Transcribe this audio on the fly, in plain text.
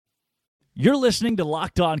You're listening to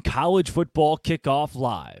Locked On College Football Kickoff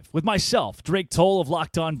Live with myself, Drake Toll of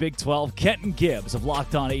Locked On Big 12, Kenton Gibbs of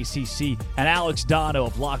Locked On ACC, and Alex Dono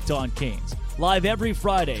of Locked On Canes. Live every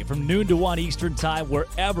Friday from noon to 1 Eastern Time,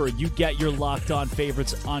 wherever you get your Locked On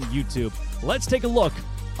favorites on YouTube. Let's take a look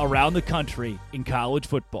around the country in college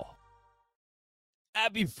football.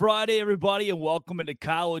 Happy Friday, everybody, and welcome into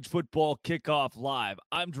College Football Kickoff Live.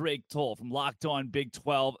 I'm Drake Toll from Locked On Big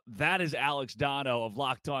 12. That is Alex Dono of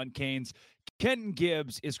Locked On Canes. Kenton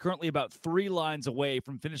Gibbs is currently about 3 lines away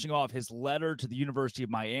from finishing off his letter to the University of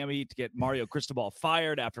Miami to get Mario Cristobal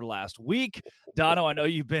fired after last week. Dono, I know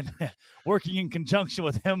you've been working in conjunction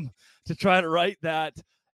with him to try to write that.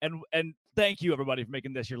 And thank you, everybody, for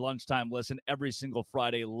making this your lunchtime listen every single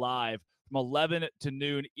Friday live from 11 to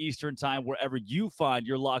noon Eastern Time, wherever you find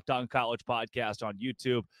your Locked On College podcast on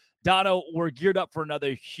YouTube. Dono, we're geared up for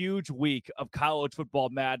another huge week of college football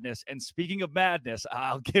madness. And speaking of madness,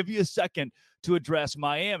 I'll give you a second to address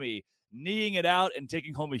Miami kneeing it out and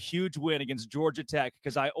taking home a huge win against Georgia Tech,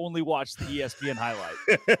 because I only watched the ESPN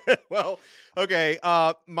highlight. Well, okay.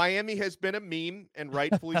 Miami has been a meme, and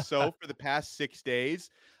rightfully so, for the past 6 days.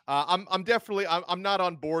 I'm not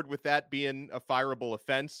on board with that being a fireable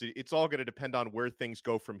offense. It's all going to depend on where things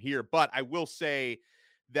go from here. But I will say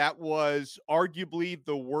that was arguably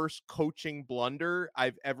the worst coaching blunder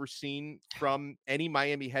I've ever seen from any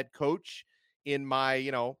Miami head coach in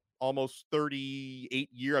my, almost 38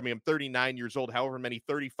 year. I mean, I'm 39 years old, however many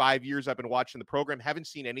 35 years I've been watching the program. Haven't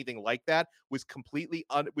seen anything like that. Was completely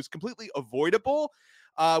avoidable.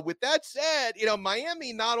 With that said,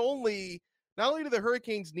 Miami not only do the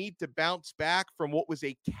Hurricanes need to bounce back from what was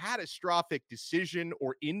a catastrophic decision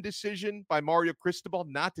or indecision by Mario Cristobal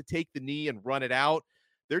not to take the knee and run it out,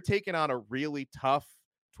 they're taking on a really tough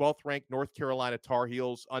 12th-ranked North Carolina Tar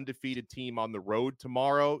Heels undefeated team on the road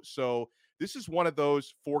tomorrow. So this is one of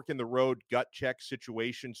those fork-in-the-road gut check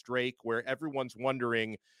situations, Drake, where everyone's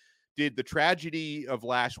wondering, did the tragedy of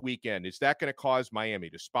last weekend, is that going to cause Miami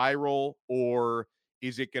to spiral, or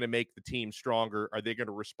is it going to make the team stronger? Are they going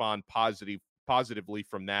to respond positively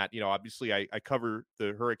from that? Obviously I cover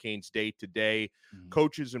the Hurricanes day to day.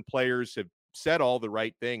 Coaches and players have said all the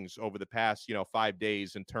right things over the past, 5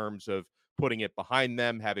 days in terms of putting it behind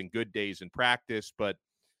them, having good days in practice, but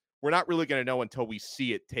we're not really going to know until we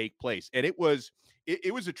see it take place. And it was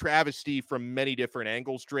a travesty from many different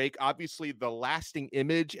angles, Drake. Obviously, the lasting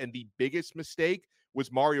image and the biggest mistake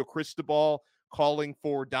was Mario Cristobal calling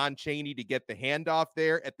for Don Chaney to get the handoff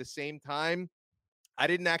there. At the same time, I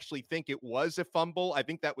didn't actually think it was a fumble. I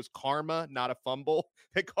think that was karma, not a fumble,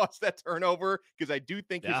 that caused that turnover, because I do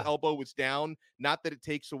think his elbow was down. Not that it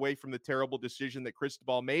takes away from the terrible decision that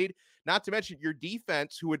Cristobal made. Not to mention your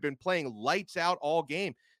defense, who had been playing lights out all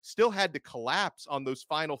game, still had to collapse on those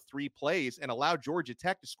final 3 plays and allow Georgia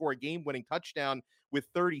Tech to score a game-winning touchdown with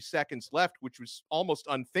 30 seconds left, which was almost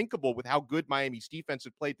unthinkable with how good Miami's defense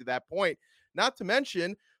had played to that point. Not to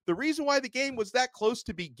mention, the reason why the game was that close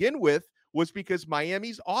to begin with was because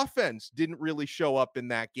Miami's offense didn't really show up in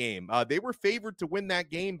that game. They were favored to win that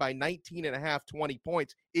game by 19 and a half, 20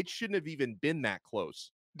 points. It shouldn't have even been that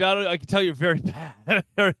close. Donald, I can tell you're very,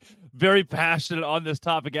 very passionate on this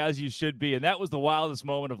topic, as you should be. And that was the wildest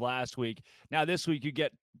moment of last week. Now, this week, you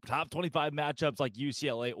get top 25 matchups like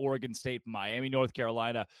UCLA, Oregon State, Miami, North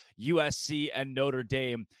Carolina, USC, and Notre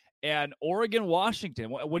Dame. And Oregon,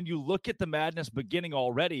 Washington. When you look at the madness beginning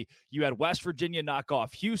already, you had West Virginia knock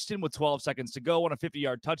off Houston with 12 seconds to go on a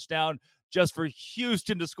 50-yard touchdown, just for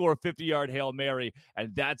Houston to score a 50-yard Hail Mary.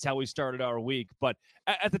 And that's how we started our week. But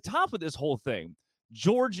at the top of this whole thing,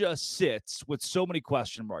 Georgia sits with so many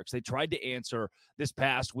question marks. They tried to answer this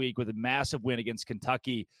past week with a massive win against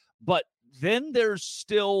Kentucky, but then there's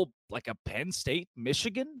still like a Penn State,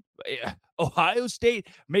 Michigan, Ohio State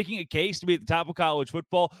making a case to be at the top of college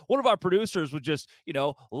football. One of our producers was just,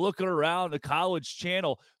 looking around the college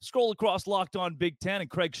channel, scroll across Locked On Big Ten and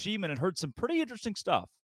Craig Sheeman, and heard some pretty interesting stuff.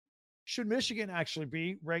 Should Michigan actually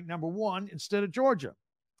be ranked number 1 instead of Georgia?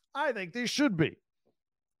 I think they should be.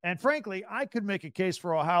 And frankly, I could make a case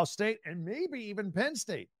for Ohio State, and maybe even Penn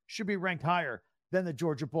State should be ranked higher than the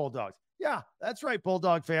Georgia Bulldogs. Yeah, that's right,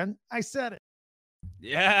 Bulldog fan. I said it.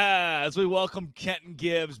 Yeah, as we welcome Kenton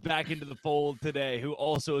Gibbs back into the fold today, who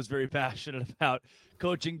also is very passionate about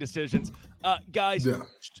coaching decisions. Guys,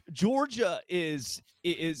 Georgia is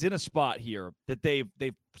in a spot here that they've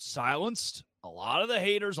silenced a lot of the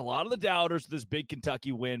haters, a lot of the doubters of this big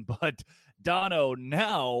Kentucky win. But Dono,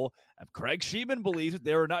 now Craig Sheeman believes that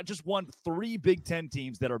there are not just 3 Big Ten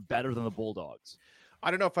teams that are better than the Bulldogs. I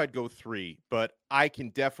don't know if I'd go 3, but I can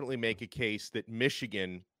definitely make a case that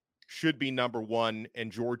Michigan should be number one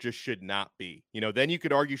and Georgia should not be. Then you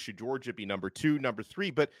could argue, should Georgia be number two, number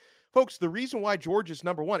three? But folks, the reason why Georgia's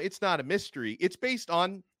number one, it's not a mystery. It's based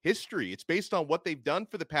on history. It's based on what they've done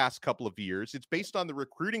for the past couple of years. It's based on the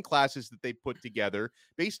recruiting classes that they've put together,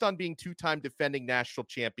 based on being two-time defending national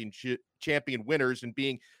champion winners and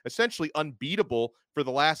being essentially unbeatable for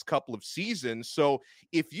the last couple of seasons. So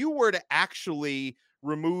if you were to actually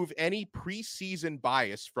remove any preseason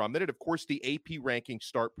bias from it, and of course the AP rankings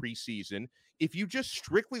start preseason, if you just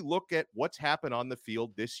strictly look at what's happened on the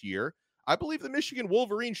field this year, I believe the Michigan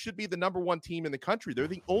Wolverines should be the number one team in the country. They're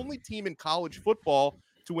the only team in college football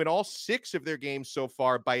to win all 6 of their games so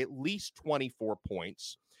far by at least 24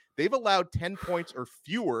 points. They've allowed 10 points or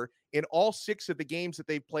fewer in all 6 of the games that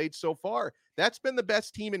they've played so far. That's been the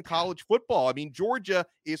best team in college football. I mean, Georgia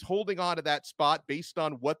is holding on to that spot based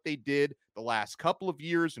on what they did the last couple of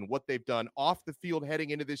years and what they've done off the field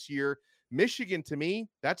heading into this year. Michigan, to me,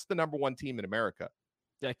 that's the number one team in America.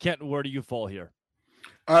 Yeah, Kenton, where do you fall here?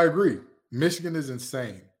 I agree. Michigan is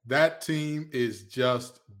insane. That team is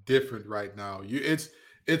just different right now.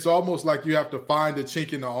 It's almost like you have to find a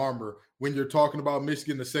chink in the armor when you're talking about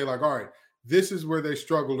Michigan to say, like, all right, this is where they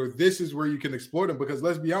struggle, or this is where you can exploit them. Because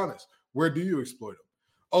let's be honest, where do you exploit them?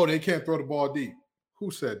 Oh, they can't throw the ball deep.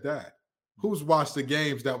 Who said that? Who's watched the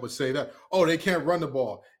games that would say that? Oh, they can't run the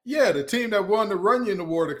ball. Yeah, the team that won the Runyon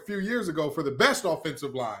Award a few years ago for the best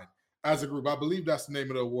offensive line as a group, I believe that's the name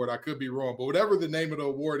of the award. I could be wrong, but whatever the name of the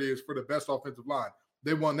award is for the best offensive line,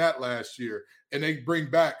 they won that last year, and they bring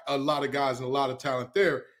back a lot of guys and a lot of talent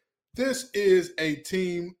there. This is a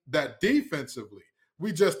team that defensively,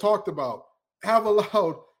 we just talked about, have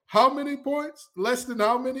allowed how many points? Less than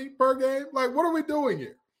how many per game? Like, what are we doing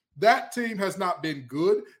here? That team has not been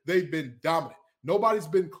good. They've been dominant. Nobody's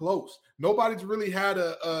been close. Nobody's really had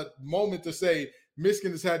a moment to say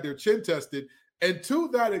Michigan has had their chin tested. And to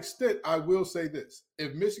that extent, I will say this.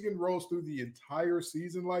 If Michigan rolls through the entire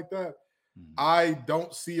season like that, I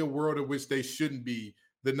don't see a world in which they shouldn't be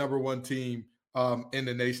the number one team in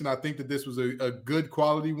the nation. I think that this was a good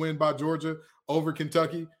quality win by Georgia over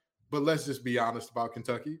Kentucky. But let's just be honest about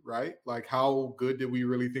Kentucky, right? Like, how good did we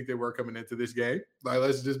really think they were coming into this game? Like,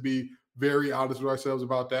 let's just be very honest with ourselves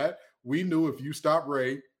about that. We knew if you stop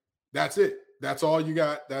Ray, that's it. That's all you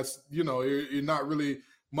got. That's, you're not really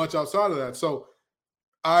much outside of that. So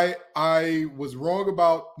I was wrong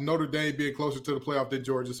about Notre Dame being closer to the playoff than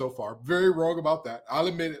Georgia so far. Very wrong about that. I'll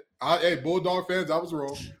admit it. Hey, Bulldog fans, I was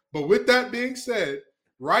wrong. But with that being said,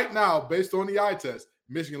 right now, based on the eye test,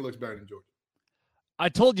 Michigan looks better than Georgia. I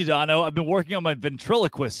told you, Dono, I've been working on my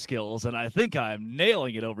ventriloquist skills, and I think I'm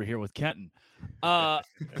nailing it over here with Kenton. The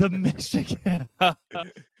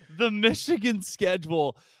Michigan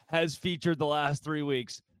schedule has featured the last 3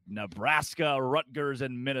 weeks Nebraska, Rutgers,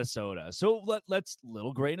 and Minnesota. So let's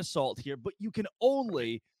little grain of salt here, but you can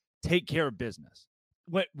only take care of business.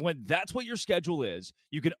 When that's what your schedule is,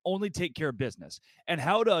 you can only take care of business. And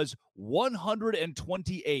how does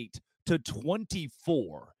 128 to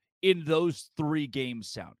 24 in those 3 games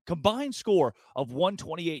sound? Combined score of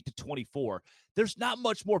 128 to 24. There's not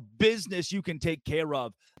much more business you can take care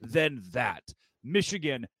of than that.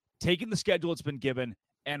 Michigan taking the schedule it's been given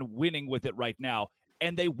and winning with it right now.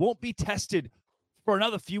 And they won't be tested for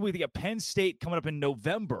another few weeks. They got Penn State coming up in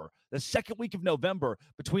November, the second week of November,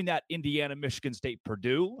 between that Indiana, Michigan State,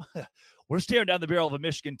 Purdue. We're staring down the barrel of a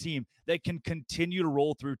Michigan team that can continue to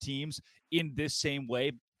roll through teams in this same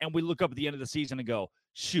way. And we look up at the end of the season and go,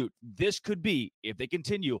 shoot, this could be, if they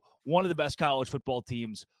continue, one of the best college football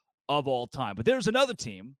teams of all time. But there's another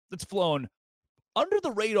team that's flown under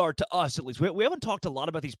the radar to us, at least. We haven't talked a lot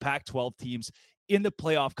about these Pac-12 teams in the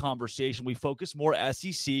playoff conversation. We focus more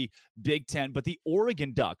SEC, Big Ten, but the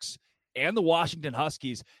Oregon Ducks and the Washington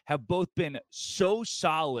Huskies have both been so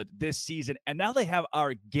solid this season, and now they have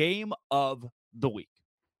our game of the week.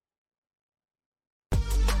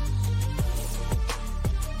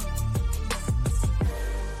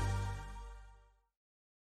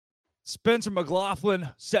 Spencer McLaughlin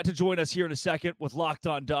set to join us here in a second with Locked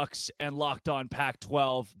On Ducks and Locked On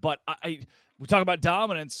Pac-12. But we talk about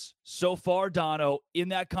dominance so far, Dono, in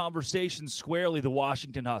that conversation squarely, the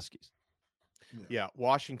Washington Huskies. Yeah,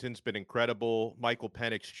 Washington's been incredible. Michael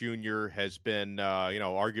Penix Jr. has been,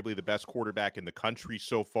 arguably the best quarterback in the country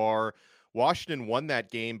so far. Washington won that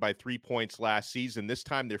game by 3 points last season. This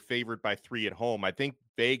time they're favored by 3 at home. I think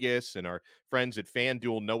Vegas and our friends at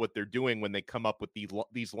FanDuel know what they're doing when they come up with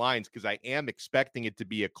these lines, because I am expecting it to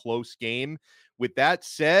be a close game. With that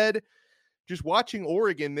said, just watching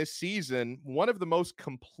Oregon this season, one of the most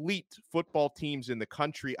complete football teams in the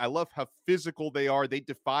country. I love how physical they are. They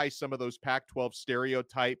defy some of those Pac-12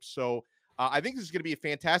 stereotypes. So I think this is going to be a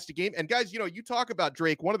fantastic game. And guys, you talk about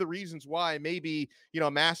Drake. One of the reasons why maybe,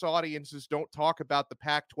 mass audiences don't talk about the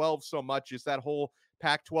Pac-12 so much is that whole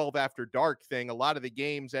Pac-12 after dark thing. A lot of the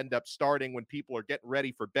games end up starting when people are getting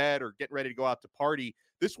ready for bed or getting ready to go out to party.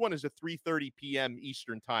 This one is a 3:30 p.m.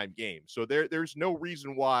 Eastern time game. So there's no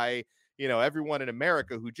reason why, everyone in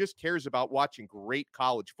America who just cares about watching great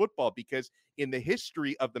college football, because in the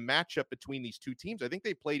history of the matchup between these two teams, I think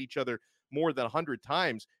they played each other more than 100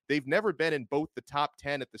 times. They've never been in both the top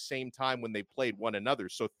 10 at the same time when they played one another.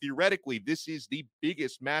 So theoretically, this is the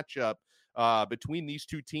biggest matchup between these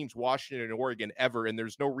two teams, Washington and Oregon, ever. And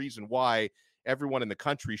there's no reason why everyone in the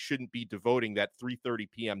country shouldn't be devoting that 3:30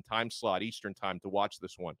 p.m. time slot Eastern time to watch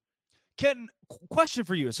this one. Ken, question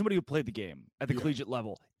for you, as somebody who played the game at the collegiate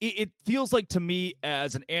level, it feels like to me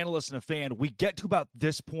as an analyst and a fan, we get to about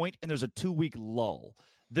this point and there's a 2-week lull.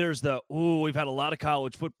 There's we've had a lot of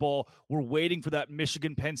college football. We're waiting for that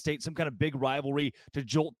Michigan, Penn State, some kind of big rivalry to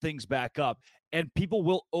jolt things back up. And people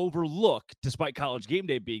will overlook, despite College Game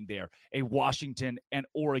Day being there, a Washington and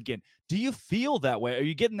Oregon. Do you feel that way? Are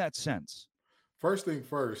you getting that sense? First thing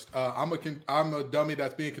first, I'm a dummy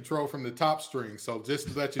that's being controlled from the top string. So just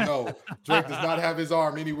to let you know, Drake does not have his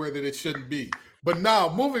arm anywhere that it shouldn't be. But now,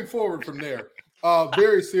 moving forward from there,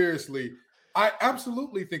 very seriously, I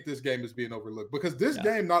absolutely think this game is being overlooked, because this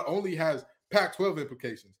game not only has Pac-12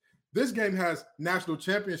 implications, this game has national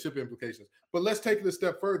championship implications. But let's take it a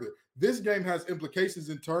step further. This game has implications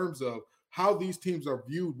in terms of how these teams are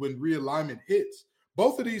viewed when realignment hits.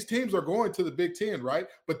 Both of these teams are going to the Big Ten, right?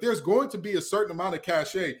 But there's going to be a certain amount of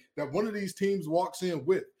cachet that one of these teams walks in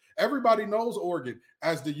with. Everybody knows Oregon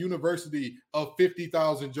as the university of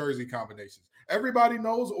 50,000 jersey combinations. Everybody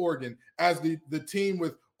knows Oregon as the team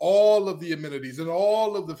with all of the amenities and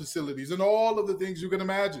all of the facilities and all of the things you can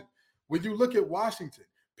imagine. When you look at Washington,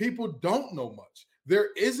 people don't know much. There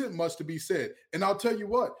isn't much to be said. And I'll tell you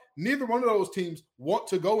what, neither one of those teams want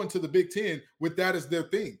to go into the Big Ten with that as their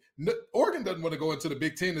thing. Oregon doesn't want to go into the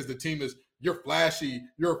Big Ten as the team is, you're flashy,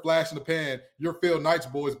 you're a flash in the pan, you're Phil Knight's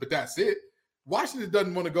boys, but that's it. Washington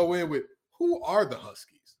doesn't want to go in with, who are the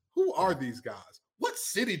Huskies? Who are these guys? What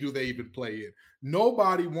city do they even play in?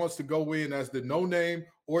 Nobody wants to go in as the no-name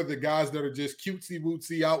or the guys that are just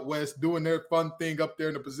cutesy-wootsy out west doing their fun thing up there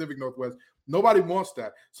in the Pacific Northwest. Nobody wants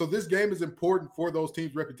that. So this game is important for those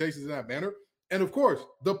teams' reputations in that manner. And of course,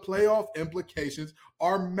 the playoff implications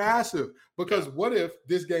are massive, because what if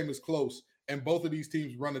this game is close and both of these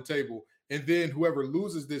teams run the table, and then whoever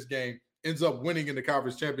loses this game ends up winning in the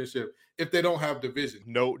conference championship if they don't have division?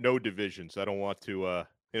 No divisions. I don't want to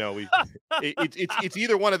it's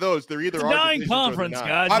either one of those. They're either it's nine conference,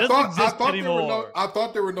 guys. I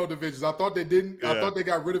thought there were no divisions. I thought they didn't. Yeah. I thought they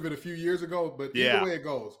got rid of it a few years ago. But either way it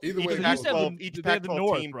goes. Each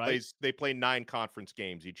Pac-12 team they play 9 conference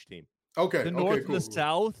games each team. Okay. The North cool. and the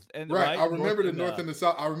South. And right. I remember the North and the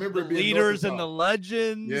South. I remember the leaders and the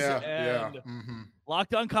legends. Yeah.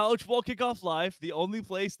 Locked On College Football Kickoff Live, the only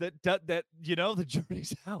place that the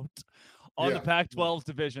jury's out on the Pac-12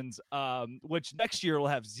 divisions, which next year will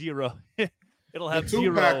have zero. It'll have the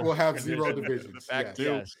zero. Pac will have zero divisions.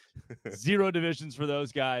 Yes. Zero divisions for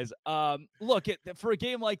those guys. Look, for a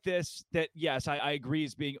game like this, that yes, I agree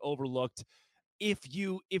is being overlooked. If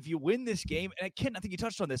you win this game, and Ken, I think you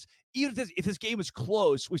touched on this, even if this game is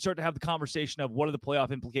close, we start to have the conversation of what are the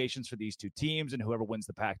playoff implications for these two teams and whoever wins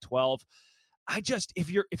the Pac-12. If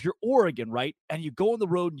you're Oregon, right, and you go on the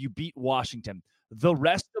road and you beat Washington, the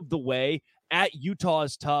rest of the way at Utah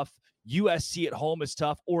is tough. USC at home is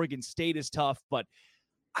tough. Oregon State is tough. But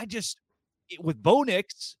with Bo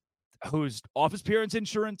Nix, who's office appearance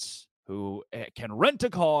insurance, who can rent a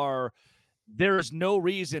car, there is no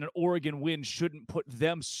reason an Oregon win shouldn't put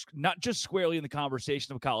them not just squarely in the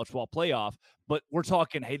conversation of a college football playoff, but we're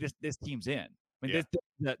talking, hey, this team's in. I mean,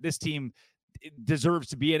 this team deserves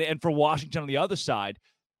to be in it. And for Washington on the other side,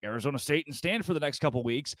 Arizona State and Stanford for the next couple of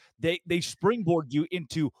weeks, they springboard you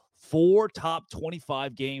into 4 top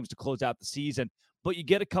 25 games to close out the season, but you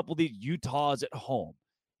get a couple of these Utahs at home.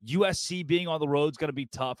 USC being on the road is going to be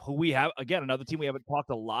tough. Who we have, again, another team we haven't talked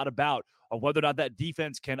a lot about, or whether or not that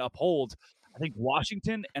defense can uphold. I think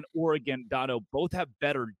Washington and Oregon, Dono, both have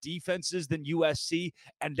better defenses than USC,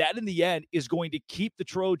 and that in the end is going to keep the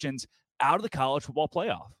Trojans out of the college football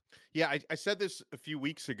playoff. Yeah, I said this a few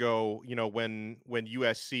weeks ago, when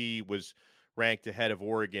USC was ranked ahead of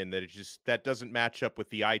Oregon, that doesn't match up with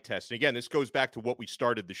the eye test. And again, this goes back to what we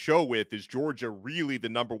started the show with. Is Georgia really the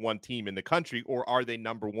number 1 team in the country, or are they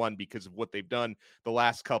number 1 because of what they've done the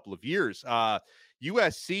last couple of years?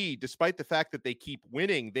 USC, despite the fact that they keep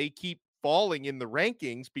winning, they keep falling in the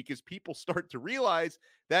rankings because people start to realize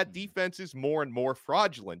that defense is more and more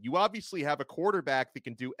fraudulent. You obviously have a quarterback that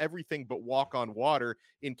can do everything but walk on water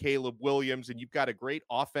in Caleb Williams, and you've got a great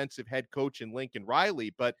offensive head coach in Lincoln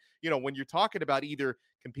Riley. But, when you're talking about either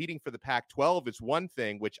competing for the Pac-12 is one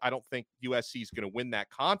thing, which I don't think USC is going to win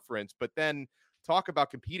that conference, but then talk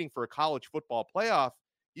about competing for a college football playoff,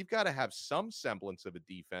 you've got to have some semblance of a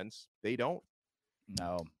defense. They don't.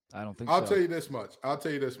 No, I don't think I'll so. tell you this much.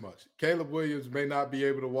 Caleb Williams may not be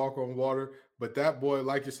able to walk on water, but that boy,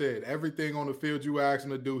 like you said, everything on the field you ask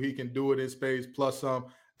him to do, he can do it in spades plus some.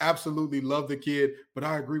 Absolutely love the kid, but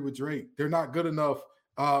I agree with Drake. They're not good enough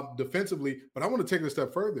defensively, but I want to take it a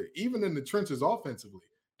step further. Even in the trenches offensively,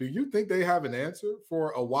 do you think they have an answer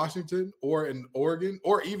for a Washington or an Oregon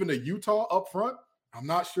or even a Utah up front? I'm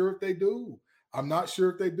not sure if they do.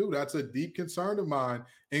 That's a deep concern of mine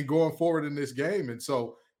in going forward in this game. And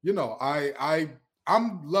so,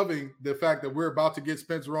 I'm loving the fact that we're about to get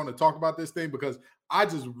Spencer on to talk about this thing, because I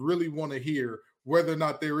just really want to hear whether or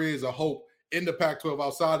not there is a hope in the Pac-12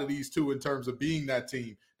 outside of these two in terms of being that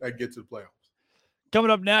team that gets to the playoffs. Coming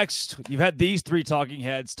up next, you've had these three talking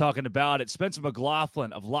heads talking about it. Spencer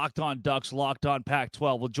McLaughlin of Locked On Ducks, Locked On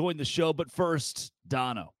Pac-12 will join the show. But first,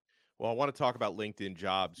 Dono. Well, I want to talk about LinkedIn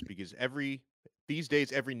Jobs because these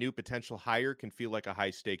days, every new potential hire can feel like a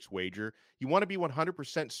high-stakes wager. You want to be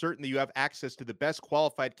 100% certain that you have access to the best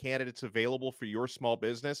qualified candidates available for your small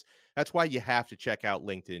business. That's why you have to check out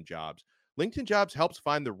LinkedIn Jobs. LinkedIn Jobs helps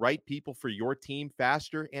find the right people for your team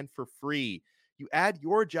faster and for free. You add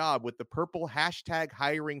your job with the purple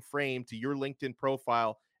 #hiring frame to your LinkedIn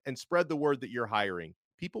profile and spread the word that you're hiring.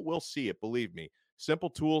 People will see it, believe me. Simple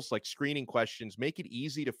tools like screening questions make it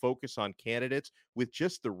easy to focus on candidates with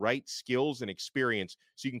just the right skills and experience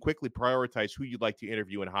so you can quickly prioritize who you'd like to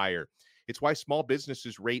interview and hire. It's why small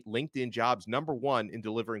businesses rate LinkedIn Jobs #1 in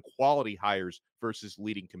delivering quality hires versus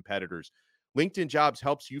leading competitors. LinkedIn Jobs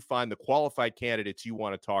helps you find the qualified candidates you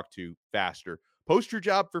want to talk to faster. Post your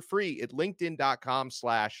job for free at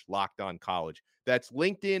linkedin.com/lockedoncollege. That's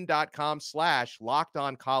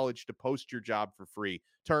linkedin.com/lockedoncollege to post your job for free.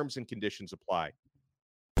 Terms and conditions apply.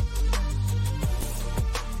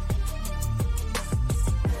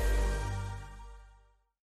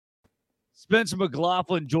 Spencer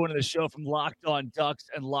McLaughlin joining the show from Locked On Ducks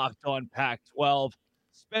and Locked On Pac-12.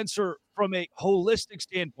 Spencer, from a holistic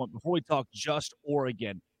standpoint, before we talk just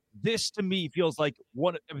Oregon, this to me feels like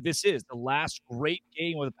this is the last great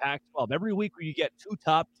game of the Pac-12. Every week where you get two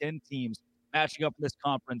top 10 teams matching up in this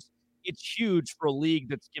conference, it's huge for a league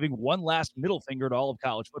that's giving one last middle finger to all of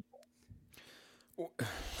college football.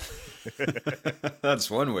 That's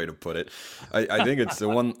one way to put it. I think it's the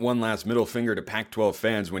one last middle finger to Pac-12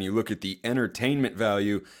 fans when you look at the entertainment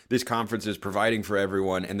value this conference is providing for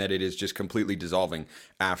everyone, and that it is just completely dissolving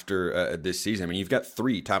after this season. I mean, you've got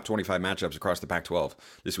 3 top 25 matchups across the Pac-12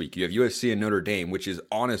 this week. You have USC and Notre Dame, which is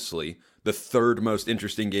honestly the third most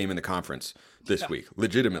interesting game in the conference this week,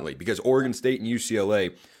 legitimately, because Oregon State and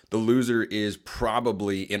UCLA, the loser is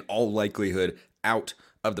probably in all likelihood out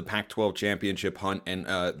of the Pac-12 championship hunt and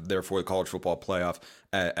therefore the college football playoff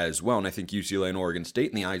as well. And I think UCLA and Oregon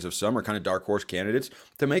State, in the eyes of some, are kind of dark horse candidates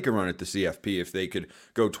to make a run at the CFP if they could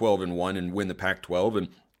go 12-1 and win the Pac-12 and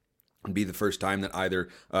be the first time that either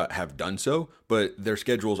have done so. But their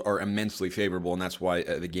schedules are immensely favorable, and that's why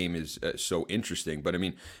the game is so interesting. But I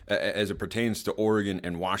mean, as it pertains to Oregon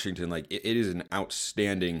and Washington, like it is an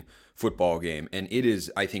outstanding football game, and it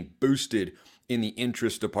is, I think, boosted in the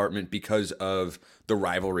interest department because of the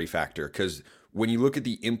rivalry factor. Because when you look at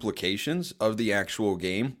the implications of the actual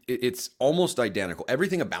game, it's almost identical.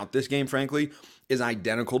 Everything about this game, frankly, is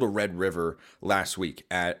identical to Red River last week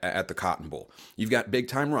at the Cotton Bowl. You've got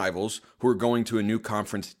big-time rivals who are going to a new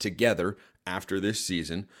conference together after this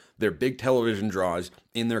season. They're big television draws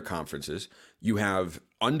in their conferences. You have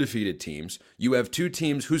undefeated teams. You have 2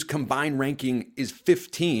 teams whose combined ranking is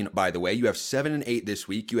 15, by the way. You have 7 and 8 this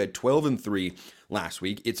week. You had 12 and 3 last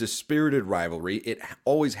week. It's a spirited rivalry. It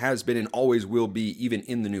always has been and always will be, even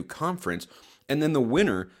in the new conference. And then the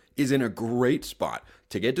winner is in a great spot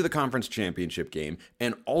to get to the conference championship game,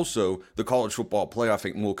 and also the college football playoff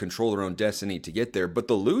and will control their own destiny to get there. But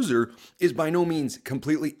the loser is by no means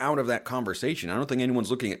completely out of that conversation. I don't think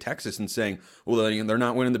anyone's looking at Texas and saying, well, they're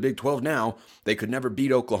not winning the Big 12 now. They could never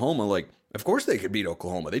beat Oklahoma. Like, of course they could beat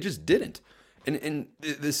Oklahoma. They just didn't. And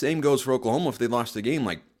the same goes for Oklahoma if they lost the game.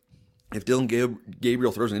 Like, if Dylan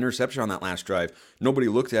Gabriel throws an interception on that last drive, nobody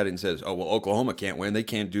looked at it and says, oh, well, Oklahoma can't win. They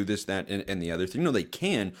can't do this, that, and the other thing. No, they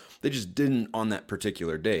can. They just didn't on that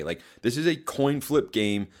particular day. Like, this is a coin flip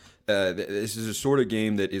game. This is a sort of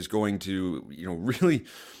game that is going to, really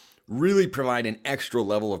really provide an extra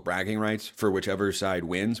level of bragging rights for whichever side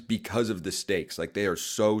wins because of the stakes. Like, they are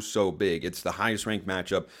so big. It's the highest ranked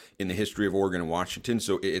matchup in the history of Oregon and Washington.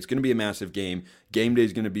 So it's going to be a massive game. Game day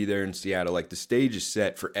is going to be there in Seattle. Like, the stage is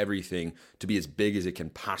set for everything to be as big as it can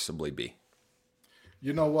possibly be.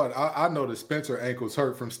 You know what? I know that Spencer ankle's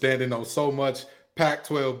hurt from standing on so much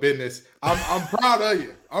Pac-12 business. I'm proud of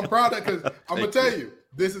you. I'm proud of, because I'm going to tell you,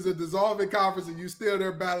 this is a dissolving conference and you still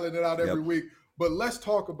there battling it out every week. But let's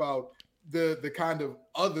talk about the kind of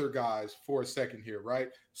other guys for a second here, right?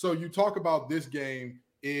 So you talk about this game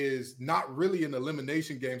is not really an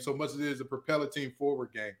elimination game so much as it is a propel a team forward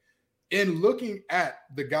game. In looking at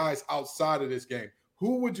the guys outside of this game,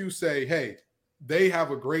 who would you say, hey, they have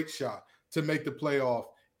a great shot to make the playoff,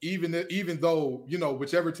 even though, you know,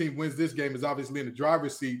 whichever team wins this game is obviously in the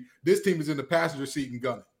driver's seat, this team is in the passenger seat and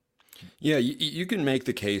gunning? Yeah, you can make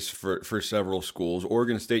the case for several schools.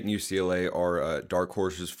 Oregon State and UCLA are dark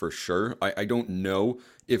horses for sure. I don't know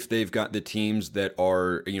if they've got the teams that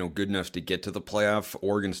are, you know, good enough to get to the playoff.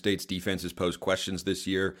 Oregon State's defense has posed questions this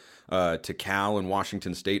year to Cal and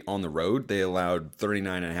Washington State on the road. They allowed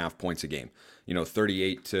 39.5 points a game, you know,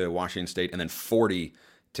 38 to Washington State and then 40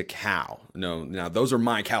 to Cal. No, now those are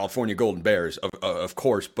my California Golden Bears, of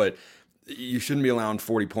course, but you shouldn't be allowing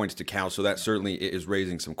 40 points to Cal, so that certainly is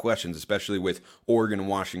raising some questions, especially with Oregon and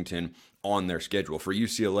Washington on their schedule. For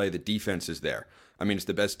UCLA, the defense is there. I mean, it's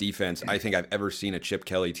the best defense I think I've ever seen a Chip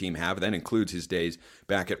Kelly team have. That includes his days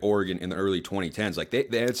back at Oregon in the early 2010s. Like,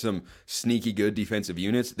 they had some sneaky good defensive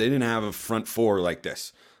units. They didn't have a front four like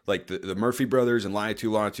this. Like the Murphy brothers and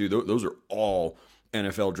Latu, those are all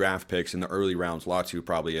NFL draft picks in the early rounds. Latu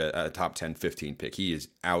probably a top 10, 15 pick. He is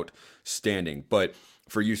outstanding. But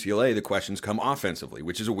for UCLA, the questions come offensively,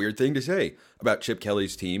 which is a weird thing to say about Chip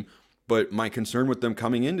Kelly's team. But my concern with them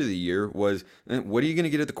coming into the year was, what are you going to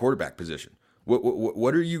get at the quarterback position?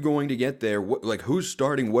 What are you going to get there? Who's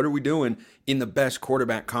starting? What are we doing in the best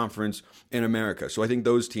quarterback conference in America? So I think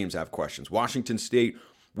those teams have questions. Washington State,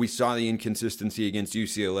 we saw the inconsistency against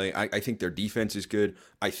UCLA. I think their defense is good.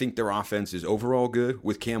 I think their offense is overall good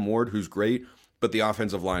with Cam Ward, who's great, but the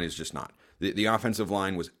offensive line is just not. The offensive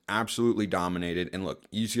line was absolutely dominated. And look,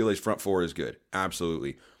 UCLA's front four is good.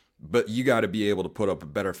 Absolutely. But you got to be able to put up a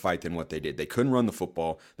better fight than what they did. They couldn't run the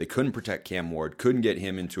football. They couldn't protect Cam Ward. Couldn't get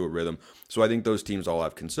him into a rhythm. So I think those teams all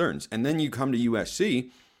have concerns. And then you come to USC,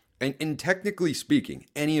 and technically speaking,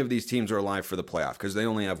 any of these teams are alive for the playoff because they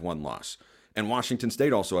only have one loss. And Washington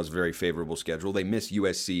State also has a very favorable schedule. They miss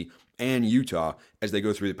USC and Utah as they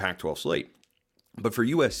go through the Pac-12 slate. But for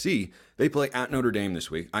USC, they play at Notre Dame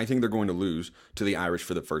this week. I think they're going to lose to the Irish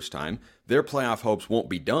for the first time. Their playoff hopes won't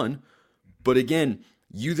be done. But again,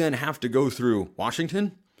 you then have to go through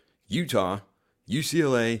Washington, Utah,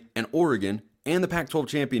 UCLA, and Oregon, and the Pac-12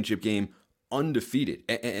 championship game undefeated.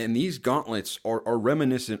 And these gauntlets are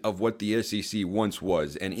reminiscent of what the SEC once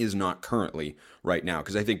was and is not currently right now.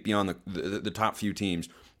 Because I think beyond the top few teams,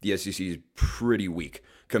 the SEC is pretty weak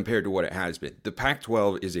compared to what it has been. The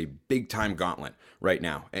Pac-12 is a big-time gauntlet right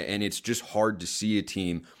now, and it's just hard to see a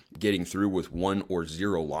team getting through with 1 or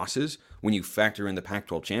 0 losses when you factor in the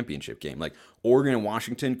Pac-12 championship game. Like, Oregon and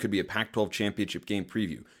Washington could be a Pac-12 championship game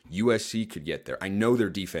preview. USC could get there. I know their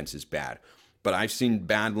defense is bad, but I've seen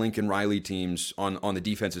bad Lincoln Riley teams on the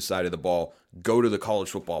defensive side of the ball go to the college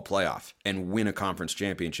football playoff and win a conference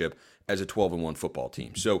championship as a 12-1 football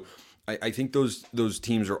team. So I think those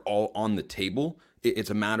teams are all on the table.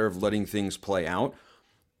 It's a matter of letting things play out.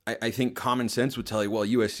 I think common sense would tell you, well,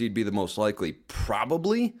 USC would be the most likely.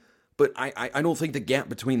 Probably, but I don't think the gap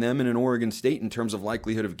between them and an Oregon State in terms of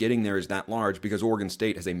likelihood of getting there is that large because Oregon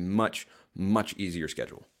State has a much, much easier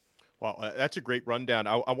schedule. Well, that's a great rundown.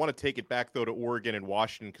 I want to take it back, though, to Oregon and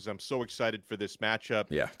Washington because I'm so excited for this matchup.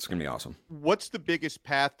 Yeah, it's going to be awesome. What's the biggest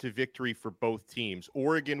path to victory for both teams?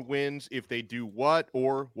 Oregon wins if they do what,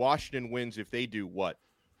 or Washington wins if they do what?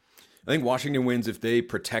 I think Washington wins if they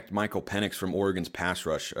protect Michael Penix from Oregon's pass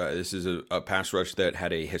rush. This is a pass rush that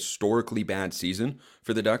had a historically bad season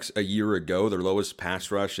for the Ducks a year ago. Their lowest pass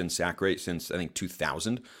rush and sack rate since, I think,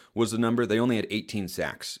 2000 was the number. They only had 18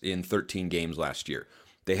 sacks in 13 games last year.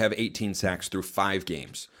 They have 18 sacks through 5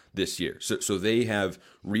 games this year. So they have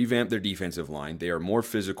revamped their defensive line. They are more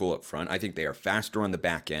physical up front. I think they are faster on the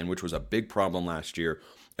back end, which was a big problem last year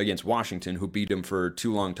against Washington, who beat them for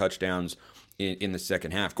 2 long touchdowns in the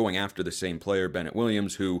second half, going after the same player, Bennett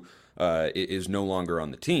Williams, who is no longer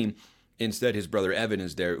on the team. Instead, his brother Evan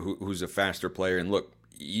is there, who's a faster player. And look,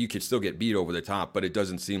 you could still get beat over the top, but it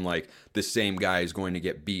doesn't seem like the same guy is going to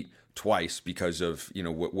get beat twice because of, you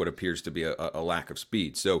know, what appears to be a lack of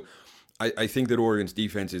speed. So I think that Oregon's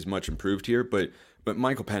defense is much improved here, but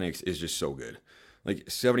Michael Penix is just so good. like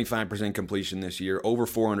 75% completion this year, over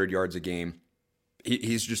 400 yards a game.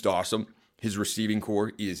 He's just awesome. His receiving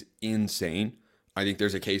core is insane. I think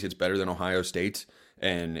there's a case it's better than Ohio State's.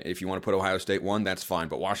 And if you want to put Ohio State 1, that's fine.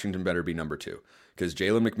 But Washington better be number 2. Because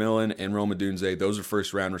Jalen McMillan and Rome Odunze, those are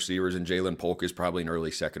first-round receivers. And Jalen Polk is probably an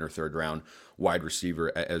early second or third-round wide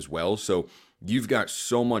receiver as well. So you've got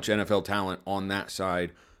so much NFL talent on that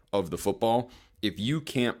side of the football. If you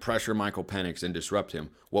can't pressure Michael Penix and disrupt him,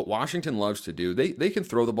 what Washington loves to do, they can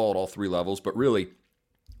throw the ball at all 3 levels. But really,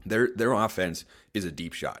 their offense is a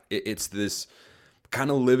deep shot. It's this kind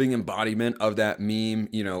of living embodiment of that meme,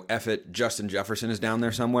 F it, Justin Jefferson is down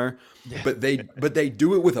there somewhere. Yeah. But they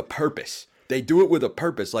do it with a purpose. They do it with a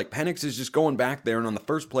purpose. Like Penix is just going back there, and on the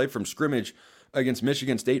first play from scrimmage against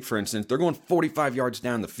Michigan State, for instance, they're going 45 yards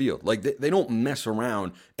down the field. Like they don't mess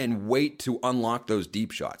around and wait to unlock those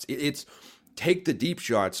deep shots. It's take the deep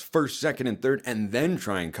shots first, second, and third, and then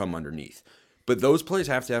try and come underneath. But those plays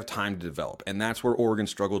have to have time to develop, and that's where Oregon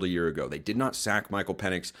struggled a year ago. They did not sack Michael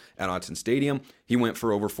Penix at Autzen Stadium. He went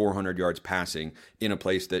for over 400 yards passing in a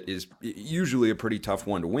place that is usually a pretty tough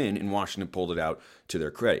one to win, and Washington pulled it out to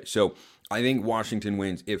their credit. So I think Washington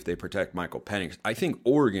wins if they protect Michael Penix. I think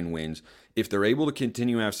Oregon wins if they're able to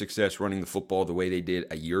continue to have success running the football the way they did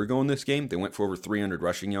a year ago in this game. They went for over 300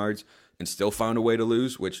 rushing yards and still found a way to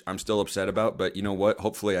lose, which I'm still upset about. But you know what?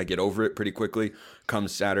 Hopefully I get over it pretty quickly come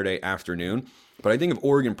Saturday afternoon. But I think if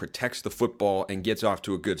Oregon protects the football and gets off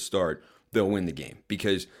to a good start, they'll win the game,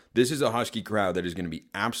 because this is a Husky crowd that is going to be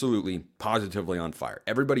absolutely, positively on fire.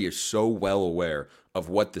 Everybody is so well aware of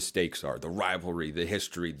what the stakes are, the rivalry, the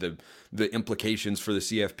history, the implications for the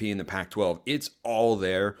CFP and the Pac-12. It's all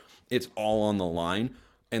there. It's all on the line.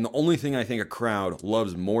 And the only thing I think a crowd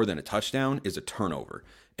loves more than a touchdown is a turnover.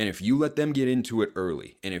 And if you let them get into it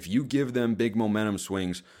early, and if you give them big momentum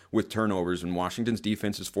swings with turnovers, and Washington's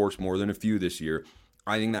defense has forced more than a few this year,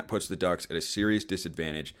 I think that puts the Ducks at a serious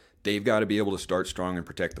disadvantage. They've got to be able to start strong and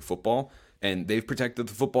protect the football, and they've protected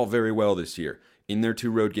the football very well this year. In their 2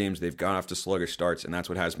 road games, they've got off to sluggish starts, and that's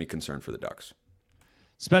what has me concerned for the Ducks.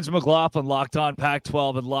 Spencer McLaughlin, Locked On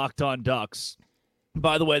Pac-12 and Locked On Ducks.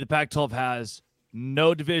 By the way, the Pac-12 has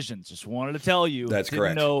no divisions. Just wanted to tell you. That's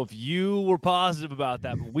correct. Didn't know if you were positive about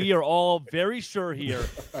that, but we are all very sure here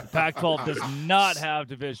the Pac-12 does not have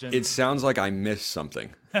divisions. It sounds like I missed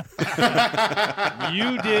something. You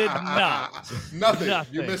did not. Nothing.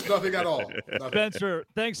 You missed nothing at all. Nothing. Spencer,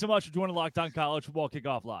 thanks so much for joining Locked On College Football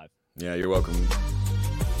Kickoff Live. Yeah, you're welcome.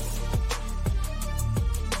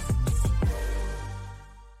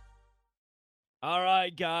 All right,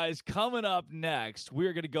 guys, coming up next,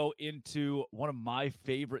 we're going to go into one of my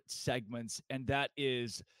favorite segments, and that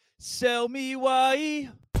is Sell Me Why.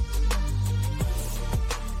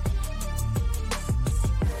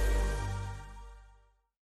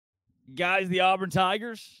 Guys, the Auburn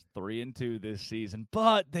Tigers, 3-2 this season,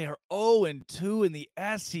 but they are 0-2 in the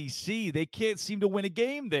SEC. They can't seem to win a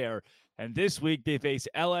game there. And this week they face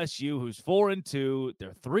LSU, who's 4-2.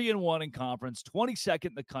 They're 3-1 in conference, 22nd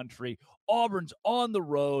in the country. Auburn's on the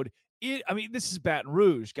road. This is Baton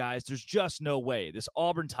Rouge, guys. There's just no way. This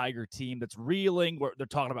Auburn Tiger team that's reeling, where they're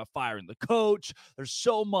talking about firing the coach. There's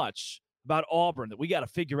so much about Auburn that we got to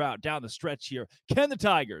figure out down the stretch here. Can the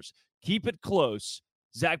Tigers keep it close?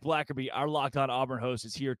 Zach Blackerby, our Locked On Auburn host,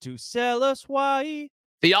 is here to sell us why.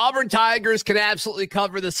 The Auburn Tigers can absolutely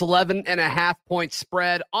cover this 11.5-point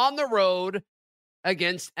spread on the road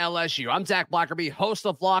against LSU. I'm Zach Blackerby, host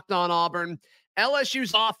of Locked On Auburn.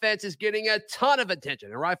 LSU's offense is getting a ton of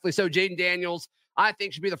attention, and rightfully so. Jaden Daniels, I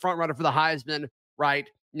think, should be the front runner for the Heisman right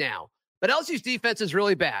now. But LSU's defense is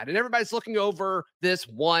really bad, and everybody's looking over this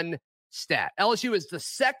one stat. LSU is the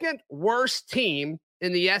second worst team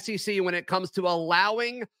in the SEC when it comes to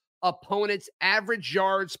allowing opponents' average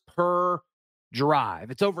yards per drive.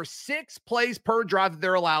 It's over 6 plays per drive that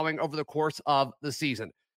they're allowing over the course of the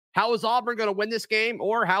season. How is Auburn going to win this game,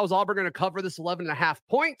 or how is Auburn going to cover this 11.5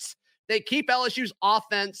 points? They keep LSU's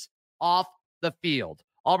offense off the field.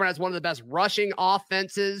 Auburn has one of the best rushing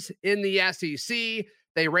offenses in the SEC.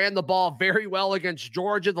 They ran the ball very well against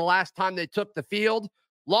Georgia the last time they took the field.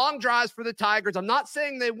 Long drives for the Tigers. I'm not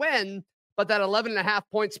saying they win, but that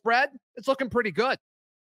 11.5-point spread, it's looking pretty good.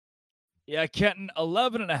 Yeah, Kenton,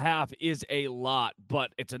 11.5 is a lot,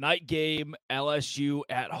 but it's a night game, LSU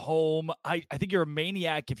at home. I think you're a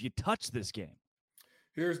maniac if you touch this game.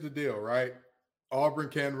 Here's the deal, right? Auburn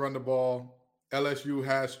can run the ball. LSU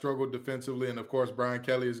has struggled defensively, and of course, Brian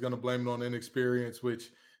Kelly is going to blame it on inexperience,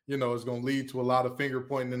 which, is going to lead to a lot of finger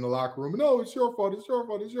pointing in the locker room. No, it's your fault. It's your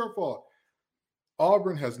fault. It's your fault.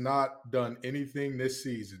 Auburn has not done anything this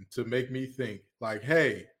season to make me think like,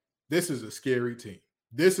 hey, this is a scary team.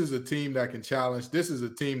 This is a team that can challenge. This is a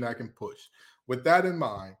team that can push. With that in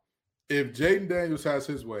mind, if Jaden Daniels has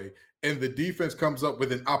his way and the defense comes up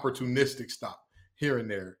with an opportunistic stop here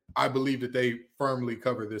and there, I believe that they firmly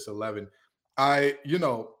cover this 11.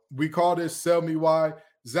 We call this sell me why.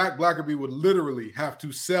 Zach Blackerby would literally have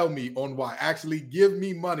to sell me on why. Actually give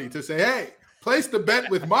me money to say, hey, place the bet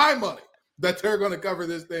with my money that they're going to cover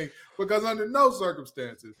this thing, because under no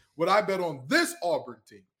circumstances would I bet on this Auburn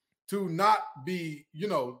team to not be,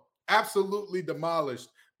 absolutely demolished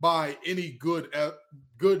by any good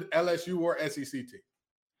LSU or SEC team.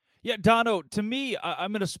 Yeah, Dono, to me,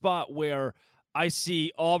 I'm in a spot where I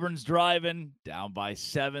see Auburn's driving down by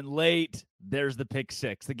 7 late. There's the pick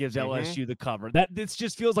 6 that gives LSU the cover. This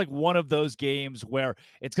just feels like one of those games where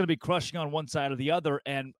it's going to be crushing on one side or the other.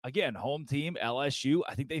 And again, home team, LSU,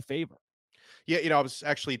 I think they favor. Yeah, I was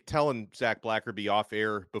actually telling Zach Blackerby off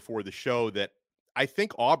air before the show that I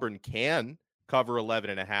think Auburn can cover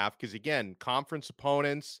 11.5 because, again, conference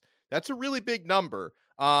opponents, that's a really big number.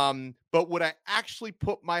 But would I actually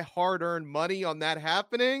put my hard-earned money on that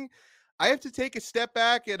happening? I have to take a step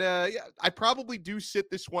back, and I probably do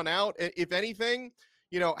sit this one out. If anything,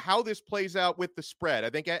 how this plays out with the spread.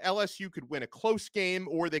 I think LSU could win a close game,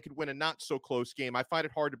 or they could win a not-so-close game. I find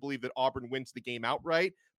it hard to believe that Auburn wins the game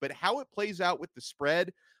outright, but how it plays out with the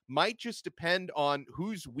spread might just depend on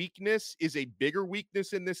whose weakness is a bigger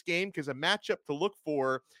weakness in this game, because a matchup to look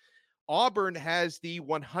for, Auburn has the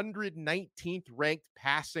 119th ranked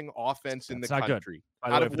passing offense in the country.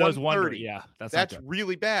 Out of 130. Yeah, that's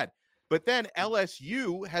really bad. But then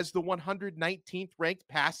LSU has the 119th ranked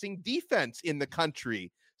passing defense in the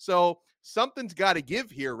country. So something's got to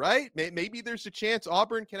give here, right? Maybe there's a chance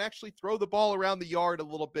Auburn can actually throw the ball around the yard a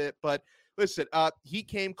little bit. But listen, he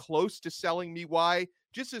came close to selling me why.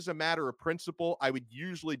 Just as a matter of principle, I would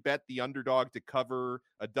usually bet the underdog to cover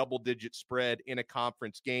a double-digit spread in a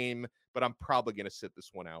conference game, but I'm probably going to sit this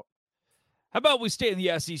one out. How about we stay in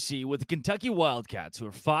the SEC with the Kentucky Wildcats, who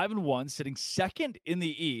are 5-1, sitting second in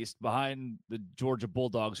the East behind the Georgia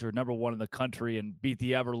Bulldogs, who are number 1 in the country and beat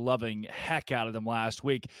the ever-loving heck out of them last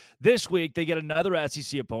week. This week, they get another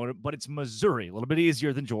SEC opponent, but it's Missouri, a little bit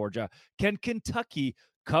easier than Georgia. Can Kentucky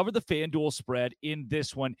cover the FanDuel spread in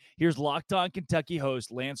this one? Here's Locked On Kentucky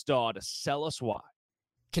host Lance Daw to sell us why.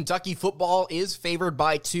 Kentucky football is favored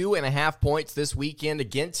by 2.5 points this weekend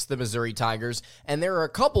against the Missouri Tigers, and there are a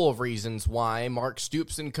couple of reasons why Mark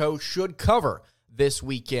Stoops and co. should cover this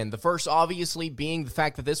weekend. The first, obviously, being the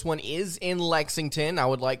fact that this one is in Lexington. I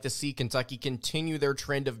would like to see Kentucky continue their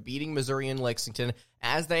trend of beating Missouri in Lexington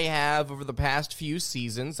as they have over the past few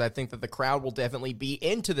seasons. I think that the crowd will definitely be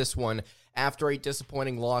into this one after a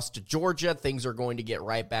disappointing loss to Georgia. Things are going to get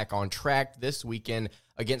right back on track this weekend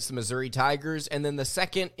against the Missouri Tigers. And then the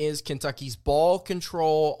second is Kentucky's ball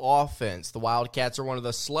control offense. The Wildcats are one of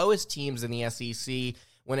the slowest teams in the SEC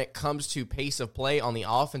when it comes to pace of play on the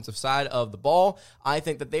offensive side of the ball. I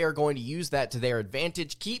think that they are going to use that to their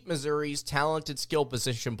advantage, keep Missouri's talented skill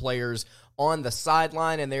position players on the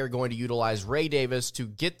sideline, and they are going to utilize Ray Davis to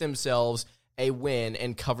get themselves a win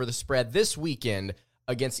and cover the spread this weekend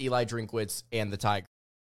against Eli Drinkwitz and the Tigers.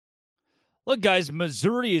 Look, guys,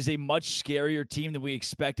 Missouri is a much scarier team than we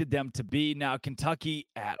expected them to be. Now, Kentucky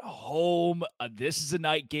at home. This is a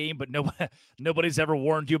night game, but nobody's ever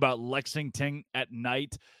warned you about Lexington at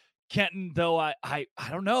night. Kenton, though, I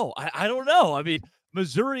don't know. I don't know. I mean,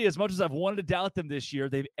 Missouri, as much as I've wanted to doubt them this year,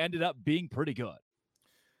 they've ended up being pretty good.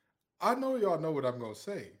 I know y'all know what I'm going to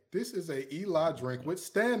say. This is a Eli Drinkwitz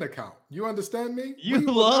stand account. You understand me? You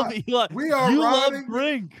love Eli. We are you riding. love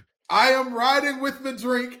Drink. I am riding with the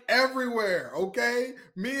Drink everywhere, okay?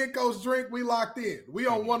 Me and Coach Drink, we locked in. We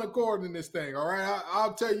on one accord in this thing, all right?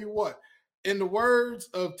 I'll tell you what. In the words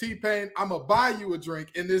of T-Pain, I'm going to buy you a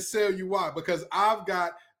drink and then sell you why. Because I've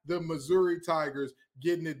got the Missouri Tigers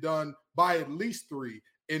getting it done by at least 3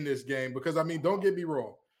 in this game. Because, I mean, don't get me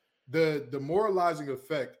wrong. The demoralizing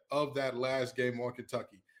effect of that last game on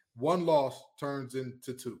Kentucky, 1 loss turns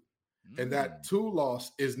into 2. And that 2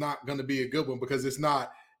 loss is not going to be a good one because it's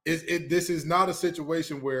not – this is not a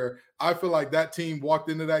situation where I feel like that team walked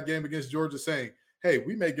into that game against Georgia saying, hey,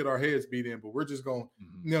 we may get our heads beat in, but we're just going,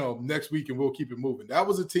 next week and we'll keep it moving. That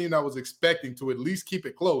was a team that was expecting to at least keep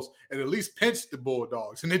it close and at least pinch the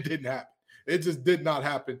Bulldogs, and it didn't happen. It just did not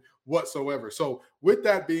happen whatsoever. So with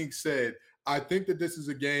that being said, I think that this is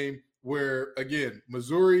a game where, again,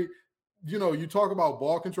 Missouri, you talk about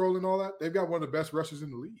ball control and all that. They've got one of the best rushers in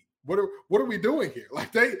the league. What are we doing here?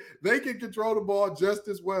 Like they can control the ball just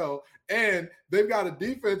as well. And they've got a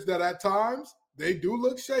defense that at times they do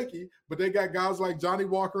look shaky, but they got guys like Johnny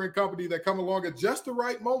Walker and company that come along at just the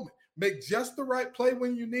right moment, make just the right play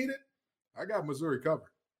when you need it. I got Missouri covered.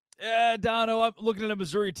 Dono, I'm looking at a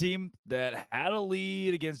Missouri team that had a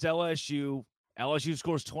lead against LSU. LSU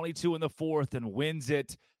scores 22 in the fourth and wins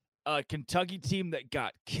it. A Kentucky team that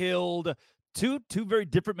got killed. Two very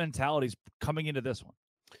different mentalities coming into this one.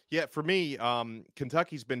 Yeah, for me,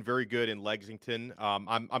 Kentucky's been very good in Lexington.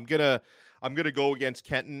 I'm gonna go against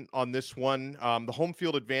Kenton on this one. The home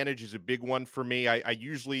field advantage is a big one for me. I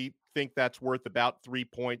usually think that's worth about 3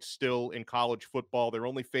 points still in college football. They're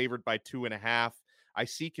only favored by 2.5. I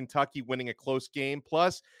see Kentucky winning a close game.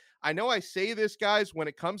 Plus, I know I say this, guys, when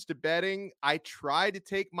it comes to betting, I try to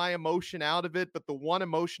take my emotion out of it, but the one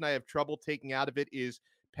emotion I have trouble taking out of it is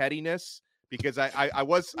pettiness. Because I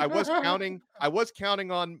was counting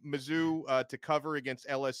on Mizzou to cover against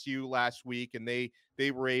LSU last week, and they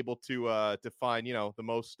were able to find the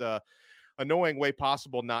most annoying way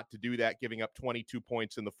possible not to do that, giving up 22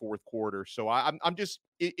 points in the fourth quarter. So I'm just,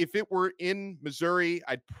 if it were in Missouri,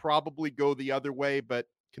 I'd probably go the other way, but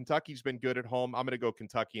Kentucky's been good at home. I'm going to go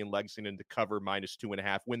Kentucky and Lexington to cover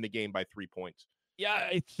 -2.5, win the game by 3 points. Yeah,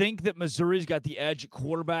 I think that Missouri's got the edge at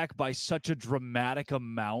quarterback by such a dramatic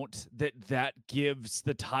amount that gives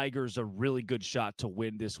the Tigers a really good shot to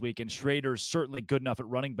win this week. And Schrader's certainly good enough at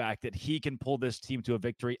running back that he can pull this team to a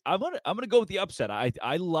victory. I'm gonna go with the upset.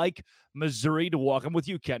 I like Missouri to walk. I'm with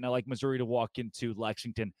you, Ken. I like Missouri to walk into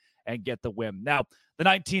Lexington and get the win. Now, the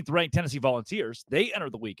 19th ranked Tennessee Volunteers, they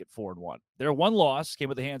enter the week at 4-1. Their one loss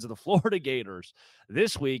came at the hands of the Florida Gators.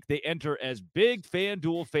 This week, they enter as big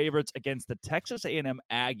FanDuel favorites against the Texas A&M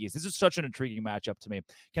Aggies. This is such an intriguing matchup to me.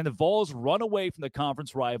 Can the Vols run away from the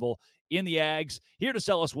conference rival in the Ags? Here to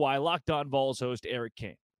tell us why, Locked On Vols host Eric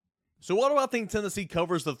Kane. So what do I think Tennessee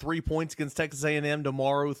covers the 3 points against Texas A&M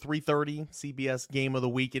tomorrow, 3:30, CBS game of the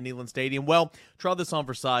week in Neyland Stadium? Well, try this on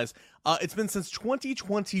for size. It's been since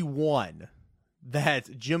 2021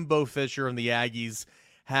 that Jimbo Fisher and the Aggies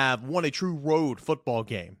have won a true road football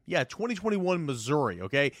game. Yeah, 2021 Missouri,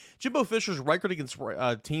 okay? Jimbo Fisher's record against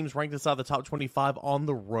teams ranked inside the top 25 on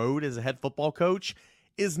the road as a head football coach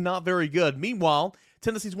is not very good. Meanwhile,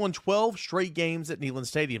 Tennessee's won 12 straight games at Neyland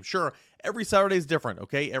Stadium. Sure, every Saturday is different,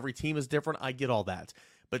 okay? Every team is different. I get all that.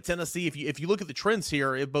 But Tennessee, if you look at the trends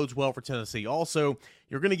here, it bodes well for Tennessee. Also,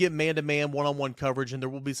 you're going to get man-to-man, one-on-one coverage, and there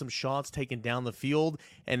will be some shots taken down the field.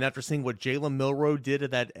 And after seeing what Jalen Milroe did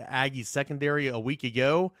at that Aggie secondary a week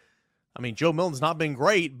ago, I mean, Joe Milton's not been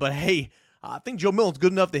great, but hey, I think Joe Milton's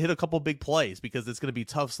good enough to hit a couple big plays because it's going to be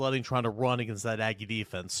tough sledding trying to run against that Aggie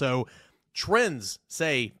defense. So trends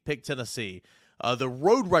say pick Tennessee. The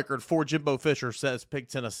road record for Jimbo Fisher says pick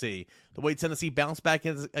Tennessee. The way Tennessee bounced back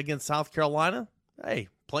against South Carolina, hey,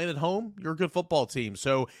 playing at home, you're a good football team.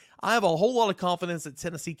 So I have a whole lot of confidence that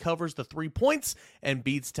Tennessee covers the 3 points and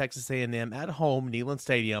beats Texas A&M at home, Neyland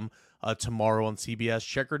Stadium, tomorrow on CBS.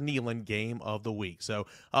 Checker Neyland game of the week. So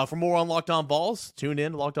for more on Locked On Vols, tune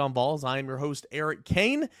in to Locked On Vols. I am your host, Eric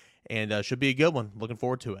Kane, and should be a good one. Looking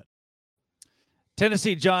forward to it.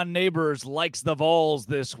 Tennessee John Neighbors likes the Vols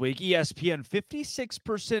this week. ESPN,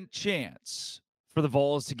 56% chance for the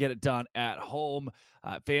Vols to get it done at home.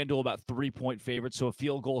 FanDuel about 3-point favorites, so a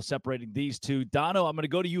field goal separating these two. Dono, I'm going to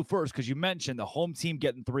go to you first because you mentioned the home team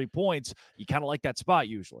getting 3 points. You kind of like that spot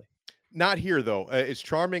usually. Not here, though. As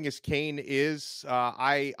charming as Kane is,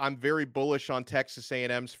 I'm very bullish on Texas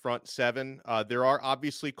A&M's front seven. There are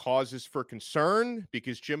obviously causes for concern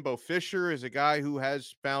because Jimbo Fisher is a guy who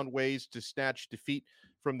has found ways to snatch defeat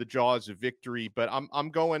from the jaws of victory. But I'm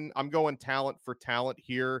going talent for talent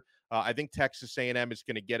here. I think Texas A&M is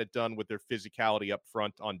going to get it done with their physicality up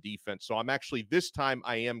front on defense. So I'm actually this time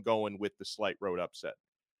I am going with the slight road upset.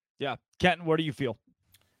 Yeah, Kenton, where do you feel?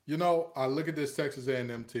 You know, I look at this Texas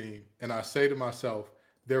A&M team, and I say to myself,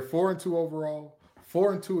 they're 4-2 overall,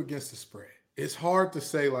 4-2 against the spread. It's hard to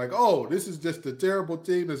say, like, oh, this is just a terrible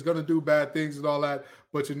team that's going to do bad things and all that.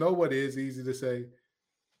 But you know what is easy to say?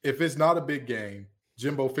 If it's not a big game,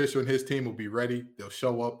 Jimbo Fisher and his team will be ready. They'll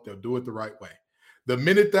show up. They'll do it the right way. The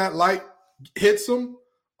minute that light hits them,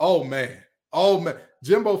 oh, man.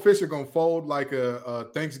 Jimbo Fisher going to fold like a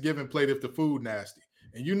Thanksgiving plate if the food nasty.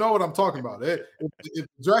 And you know what I'm talking about. If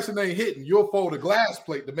Jackson ain't hitting, you'll fold a glass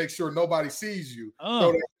plate to make sure nobody sees you.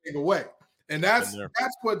 Throw that thing away. And that's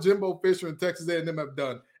what Jimbo Fisher and Texas A&M have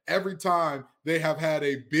done every time they have had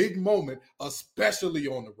a big moment, especially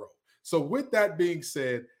on the road. So with that being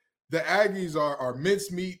said, the Aggies are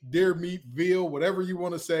mincemeat, deer meat, veal, whatever you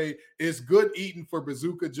want to say. It's good eating for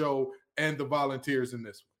Bazooka Joe and the Volunteers in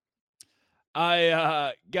this one.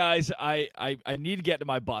 Guys, I need to get to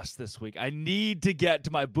my bust this week. I need to get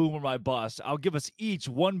to my boom or my bust. I'll give us each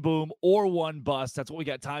one boom or one bust. That's what we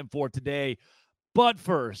got time for today. But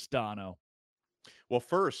first, Dono. Well,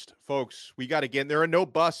 first, folks, there are no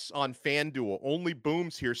busts on FanDuel, only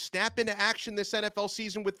booms here. Snap into action this NFL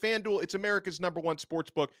season with FanDuel. It's America's #1 sports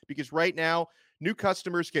book because right now, new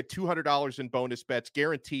customers get $200 in bonus bets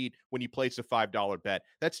guaranteed when you place a $5 bet.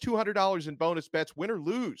 That's $200 in bonus bets, win or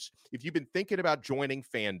lose. If you've been thinking about joining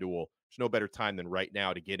FanDuel, there's no better time than right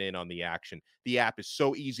now to get in on the action. The app is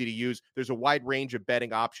so easy to use. There's a wide range of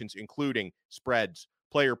betting options, including spreads,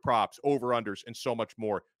 player props, over-unders, and so much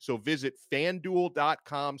more. So visit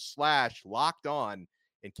FanDuel.com/lockedon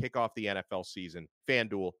and kick off the NFL season.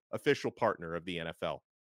 FanDuel, official partner of the NFL.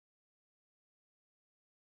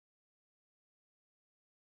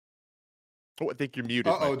 Oh, I think you're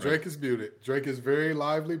muted. Uh-oh, Drake is muted. Drake is very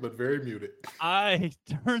lively, but very muted. I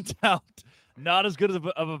turned out not as good of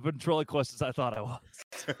a ventriloquist as I thought I was.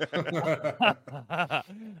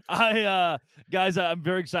 Guys, I'm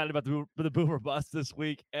very excited about the Boomer Bust this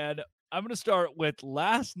week, and I'm going to start with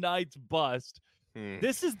last night's bust.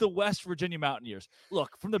 This is the West Virginia Mountaineers.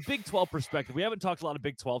 Look, from the Big 12 perspective, we haven't talked a lot of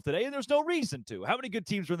Big 12 today, and there's no reason to. How many good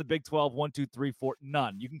teams are in the Big 12? 1, 2, 3, 4,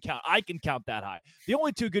 none. You can count. I can count that high. The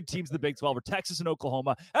only two good teams in the Big 12 are Texas and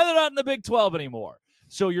Oklahoma, and they're not in the Big 12 anymore.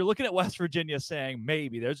 So you're looking at West Virginia saying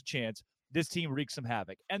maybe there's a chance this team wreaks some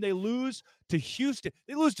havoc. And they lose to Houston.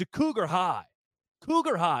 They lose to Cougar High.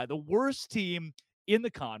 Cougar High, the worst team in the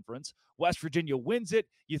conference. West Virginia wins it.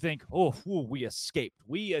 You think, we escaped.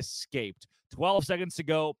 We escaped. 12 seconds to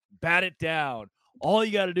go. Bat it down. All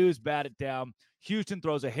you got to do is bat it down. Houston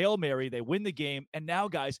throws a Hail Mary. They win the game. And now,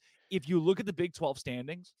 guys, if you look at the Big 12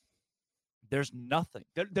 standings, there's nothing.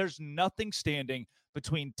 There's nothing standing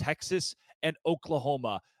between Texas and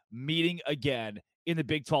Oklahoma meeting again in the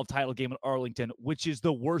Big 12 title game in Arlington, which is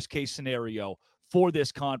the worst case scenario for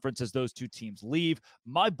this conference as those two teams leave.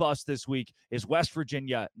 My bust this week is West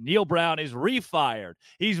Virginia. Neil Brown is refired.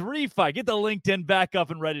 He's refired. Get the LinkedIn back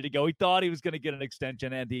up and ready to go. He thought he was going to get an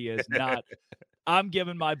extension, and he is not. I'm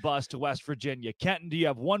giving my bust to West Virginia. Kenton, do you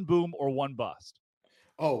have one boom or one bust?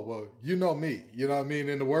 Oh, well, you know me. You know what I mean?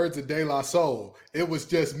 In the words of De La Soul, it was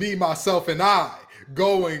just me, myself, and I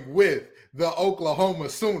going with the Oklahoma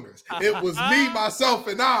Sooners. It was me, myself,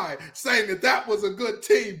 and I saying that was a good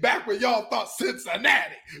team back when y'all thought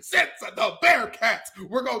Cincinnati, the Bearcats,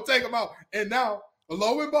 we're going to take them out. And now,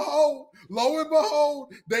 lo and behold,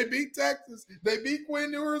 they beat Texas. They beat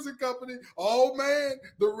Quinn Ewers and company. Oh, man,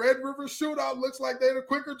 the Red River Shootout looks like they're the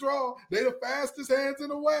quicker draw. They're the fastest hands in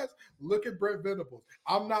the West. Look at Brent Venables.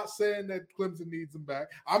 I'm not saying that Clemson needs him back.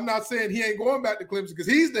 I'm not saying he ain't going back to Clemson because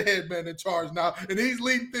he's the head man in charge now, and he's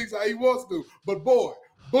leading things how he wants to. But, boy,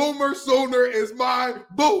 Boomer Sooner is my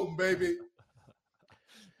boom, baby.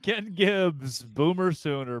 Ken Gibbs, Boomer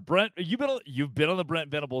Sooner. Brent, you've been on the Brent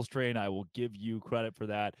Venables train. I will give you credit for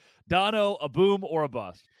that. Dono, a boom or a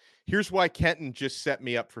bust? Here's why Kenton just set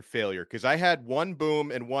me up for failure, because I had one boom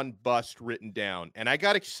and one bust written down, and I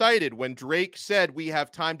got excited when Drake said we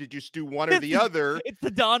have time to just do one or the other. It's the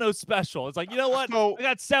Dono special. It's like, you know what? I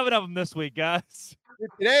got 7 of them this week, guys.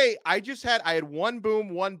 Today, I had one boom,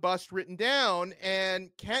 one bust written down, and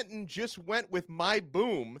Kenton just went with my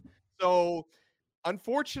boom. So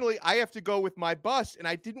unfortunately, I have to go with my bust, and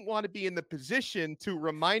I didn't want to be in the position to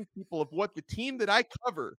remind people of what the team that I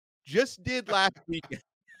cover just did last weekend.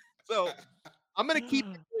 So I'm going to keep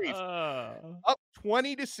it brief. Up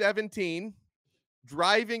 20-17,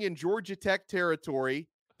 driving in Georgia Tech territory.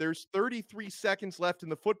 There's 33 seconds left in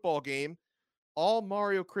the football game. All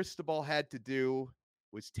Mario Cristobal had to do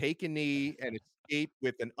was take a knee and escape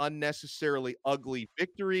with an unnecessarily ugly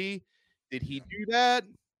victory. Did he do that?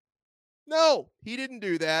 No, he didn't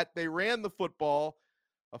do that. They ran the football.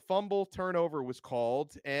 A fumble turnover was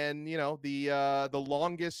called, and the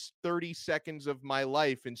longest 30 seconds of my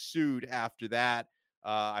life ensued after that.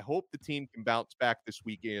 I hope the team can bounce back this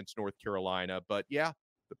week against North Carolina. But yeah,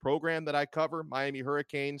 the program that I cover, Miami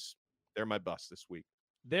Hurricanes, they're my bust this week.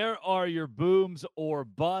 There are your booms or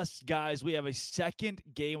busts, guys. We have a second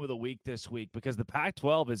game of the week this week because the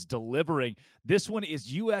Pac-12 is delivering. This one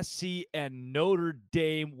is USC and Notre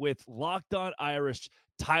Dame with Locked On Irish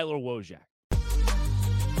Tyler Wojak.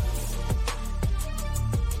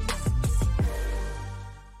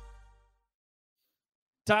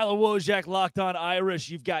 Tyler Wojak, Locked On Irish.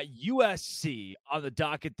 You've got USC on the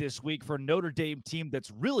docket this week for a Notre Dame team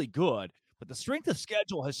that's really good, but the strength of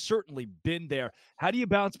schedule has certainly been there. How do you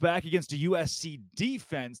bounce back against a USC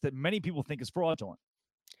defense that many people think is fraudulent?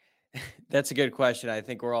 That's a good question. I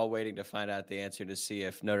think we're all waiting to find out the answer to see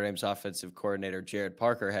if Notre Dame's offensive coordinator, Jared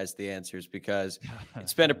Parker, has the answers, because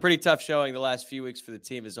it's been a pretty tough showing the last few weeks for the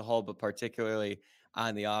team as a whole, but particularly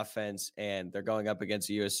on the offense. And they're going up against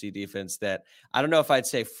a USC defense that I don't know if I'd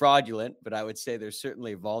say fraudulent, but I would say they're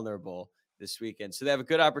certainly vulnerable this weekend. So they have a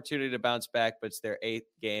good opportunity to bounce back, but it's their 8th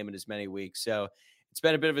game in as many weeks. So it's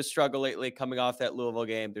been a bit of a struggle lately coming off that Louisville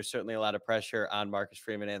game. There's certainly a lot of pressure on Marcus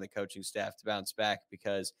Freeman and the coaching staff to bounce back,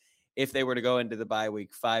 because if they were to go into the bye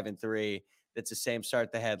week 5-3, that's the same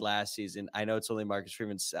start they had last season. I know it's only Marcus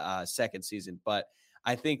Freeman's second season, but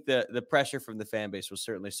I think the pressure from the fan base will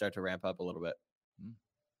certainly start to ramp up a little bit.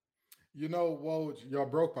 You know, Woj, y'all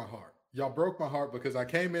broke my heart. Y'all broke my heart because I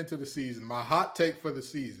came into the season. My hot take for the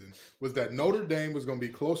season was that Notre Dame was going to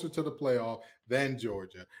be closer to the playoff than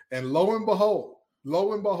Georgia. And lo and behold,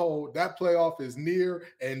 that playoff is near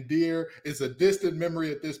and dear. It's a distant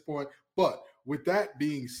memory at this point. But with that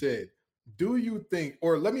being said, do you think,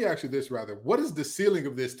 or let me ask you this rather, what is the ceiling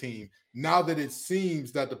of this team now that it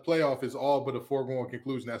seems that the playoff is all but a foregone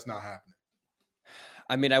conclusion that's not happening?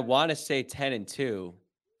 I mean, I want to say 10-2,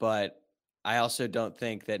 but I also don't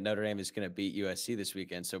think that Notre Dame is going to beat USC this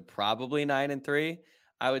weekend. So probably 9-3,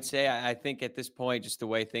 I would say. I think at this point, just the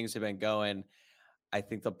way things have been going, I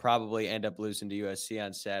think they'll probably end up losing to USC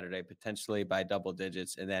on Saturday, potentially by double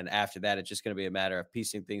digits. And then after that, it's just going to be a matter of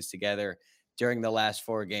piecing things together during the last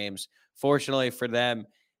 4 games. Fortunately for them,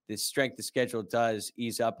 the strength of schedule does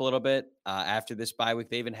ease up a little bit after this bye week.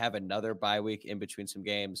 They even have another bye week in between some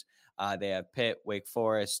games. They have Pitt, Wake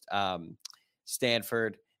Forest,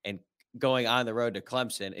 Stanford, and going on the road to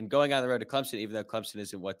Clemson. And going on the road to Clemson, even though Clemson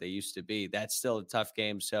isn't what they used to be, that's still a tough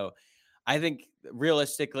game. So I think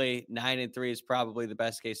realistically 9-3 is probably the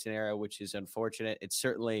best case scenario, which is unfortunate. It's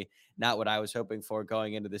certainly not what I was hoping for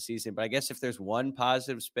going into the season, but I guess if there's one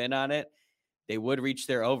positive spin on it, they would reach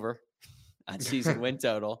their over on season win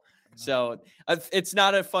total. So it's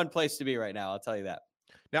not a fun place to be right now. I'll tell you that.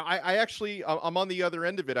 Now, I actually, I'm on the other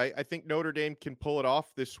end of it. I think Notre Dame can pull it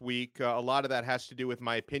off this week. A lot of that has to do with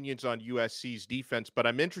my opinions on USC's defense, but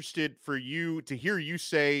I'm interested for you to hear you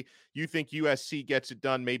say you think USC gets it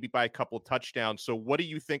done maybe by a couple of touchdowns. So what do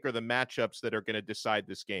you think are the matchups that are going to decide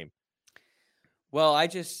this game? Well, I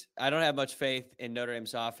don't have much faith in Notre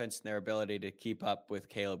Dame's offense and their ability to keep up with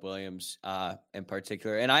Caleb Williams in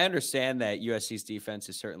particular. And I understand that USC's defense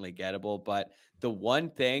is certainly gettable, but the one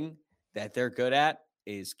thing that they're good at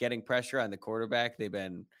is getting pressure on the quarterback. They've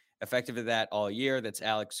been effective at that all year. That's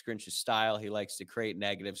Alex Grinch's style. He likes to create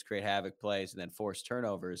negatives, create havoc plays, and then force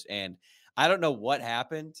turnovers. And I don't know what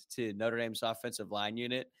happened to Notre Dame's offensive line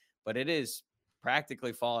unit, but it is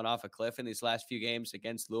practically fallen off a cliff in these last few games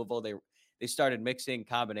against Louisville. They started mixing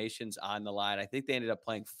combinations on the line. I think they ended up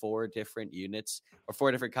playing 4 different units, or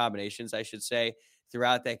 4 different combinations, I should say,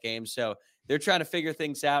 throughout that game. So they're trying to figure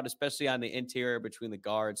things out, especially on the interior between the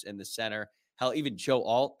guards and the center. Hell, even Joe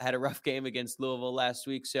Alt had a rough game against Louisville last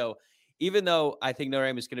week. So even though I think Notre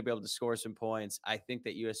Dame is going to be able to score some points, I think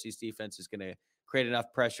that USC's defense is going to create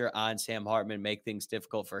enough pressure on Sam Hartman, make things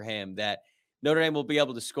difficult for him, that Notre Dame will be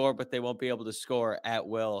able to score, but they won't be able to score at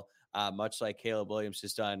will, much like Caleb Williams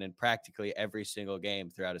has done in practically every single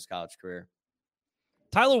game throughout his college career.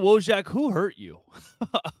 Tyler Wojak, who hurt you?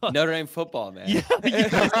 Notre Dame football, man. Yeah,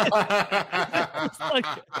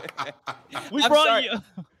 we I'm brought sorry. you.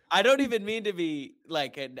 I don't even mean to be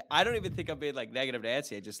like, I don't even think I'm being like negative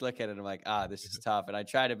Nancy. I just look at it and I'm like, this is tough. And I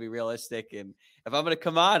try to be realistic. And if I'm going to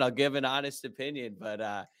come on, I'll give an honest opinion.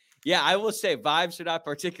 But yeah, I will say vibes are not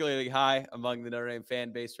particularly high among the Notre Dame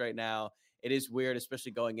fan base right now. It is weird,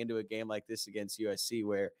 especially going into a game like this against USC,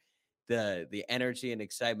 where the energy and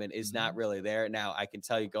excitement is not really there. Now, I can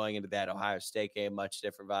tell you going into that Ohio State game, much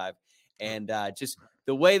different vibe. And just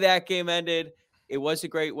the way that game ended, it was a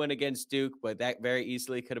great win against Duke, but that very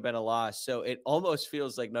easily could have been a loss. So it almost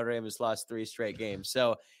feels like Notre Dame has lost 3 straight games.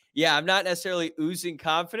 So yeah, I'm not necessarily oozing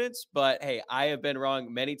confidence, but hey, I have been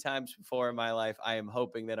wrong many times before in my life. I am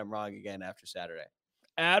hoping that I'm wrong again after Saturday.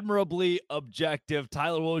 Admirably objective.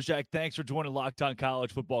 Tyler Wojak, thanks for joining Locked On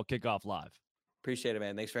College Football Kickoff Live. Appreciate it,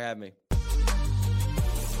 man. Thanks for having me.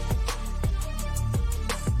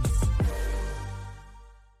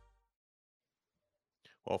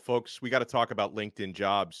 Well, folks, we got to talk about LinkedIn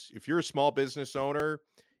Jobs. If you're a small business owner,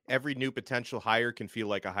 every new potential hire can feel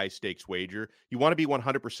like a high-stakes wager. You want to be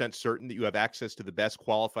 100% certain that you have access to the best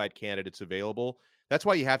qualified candidates available. That's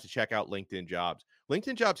why you have to check out LinkedIn Jobs.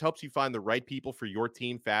 LinkedIn Jobs helps you find the right people for your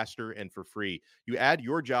team faster and for free. You add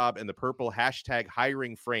your job and the purple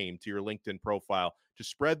 #hiring frame to your LinkedIn profile to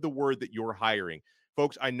spread the word that you're hiring.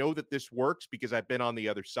 Folks, I know that this works because I've been on the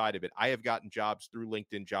other side of it. I have gotten jobs through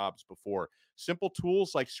LinkedIn Jobs before. Simple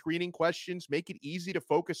tools like screening questions make it easy to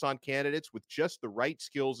focus on candidates with just the right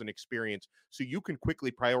skills and experience so you can quickly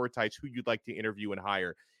prioritize who you'd like to interview and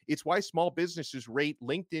hire. It's why small businesses rate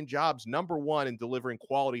LinkedIn Jobs #1 in delivering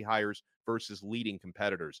quality hires versus leading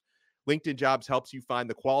competitors. LinkedIn Jobs helps you find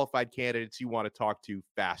the qualified candidates you want to talk to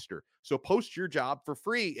faster. So post your job for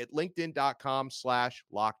free at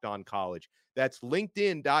linkedin.com/lockedoncollege. That's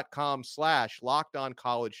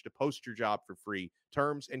linkedin.com/lockedoncollege to post your job for free.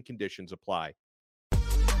 Terms and conditions apply.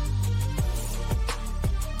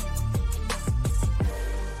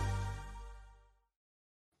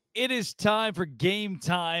 It is time for game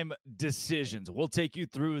time decisions. We'll take you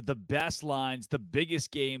through the best lines, the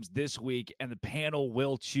biggest games this week, and the panel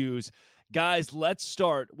will choose. Guys, let's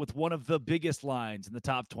start with one of the biggest lines in the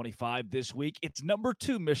top 25 this week. It's number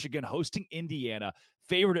 2, Michigan hosting Indiana,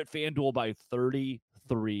 favored at FanDuel by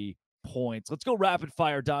 33 points. Let's go rapid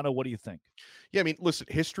fire. Donna, what do you think? Yeah, I mean, listen,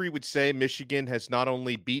 history would say Michigan has not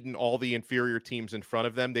only beaten all the inferior teams in front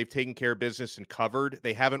of them, they've taken care of business and covered.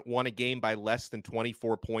 They haven't won a game by less than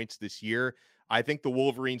 24 points this year. I think the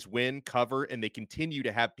Wolverines win, cover, and they continue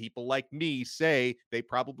to have people like me say they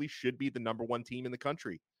probably should be the number 1 team in the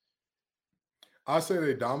country. I say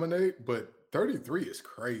they dominate, but 33 is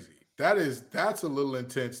crazy. That's a little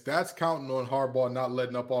intense. That's counting on Harbaugh not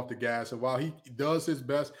letting up off the gas. And while he does his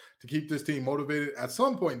best to keep this team motivated, at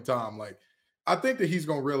some point in time, like, I think that he's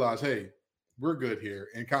going to realize, hey, we're good here,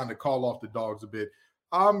 and kind of call off the dogs a bit.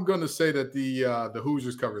 I'm going to say that the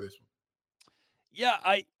Hoosiers cover this one.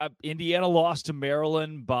 Yeah, Indiana lost to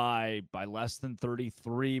Maryland by less than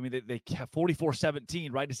 33. I mean, they kept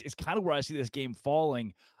 44-17, right? It's kind of where I see this game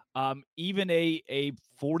falling. Even a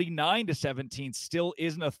 49-17 still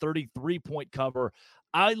isn't a 33-point cover.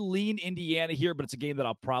 I lean Indiana here, but it's a game that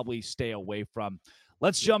I'll probably stay away from.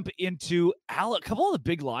 Let's jump into a couple of the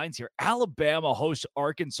big lines here. Alabama hosts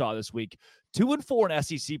Arkansas this week. 2-4 in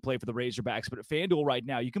SEC play for the Razorbacks, but at FanDuel right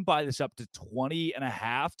now, you can buy this up to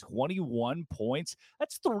 20.5, 21 points.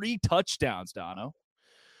 That's 3 touchdowns, Dono.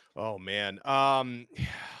 Oh, man. I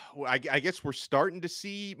guess we're starting to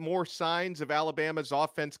see more signs of Alabama's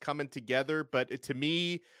offense coming together, but to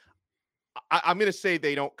me, I'm going to say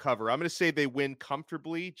they don't cover. I'm going to say they win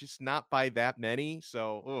comfortably, just not by that many.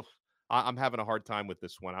 So I'm having a hard time with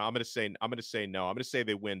this one. I'm going to say no. I'm going to say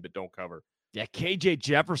they win, but don't cover. Yeah, KJ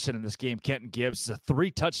Jefferson in this game, Kenton Gibbs, is a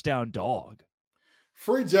 3-touchdown dog.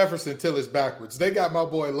 Free Jefferson till it's backwards. They got my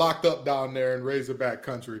boy locked up down there in Razorback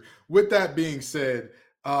country. With that being said,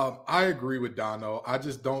 I agree with Dono. I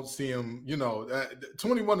just don't see him.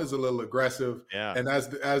 21 is a little aggressive. Yeah. And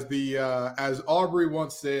as Aubrey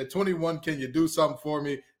once said, 21, can you do something for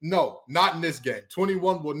me? No, not in this game.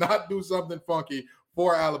 21 will not do something funky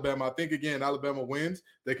for Alabama. I think, again, Alabama wins.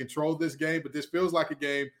 They control this game, but this feels like a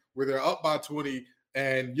game where they're up by 20,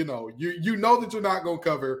 and you know that you're not going to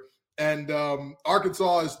cover. And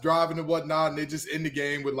Arkansas is driving and whatnot, and they just end the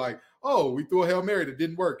game with like, oh, we threw a Hail Mary that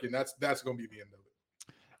didn't work, and that's going to be the end of it.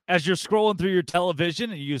 As you're scrolling through your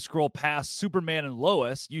television and you scroll past Superman and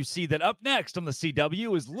Lois, you see that up next on the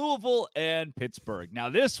CW is Louisville and Pittsburgh. Now,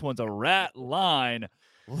 this one's a rat line.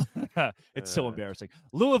 It's so embarrassing.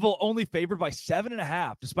 Louisville only favored by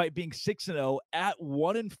 7.5, despite being 6-0 at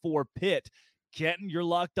 1-4 Pitt. Kenton, you're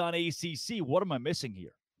locked on ACC. What am I missing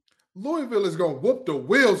here? Louisville is going to whoop the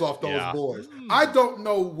wheels off those boys. I don't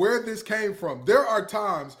know where this came from. There are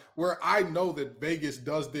times where I know that Vegas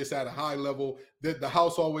does this at a high level, that the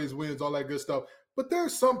house always wins, all that good stuff. But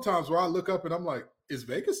there's some times where I look up and I'm like, is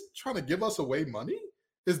Vegas trying to give us away money?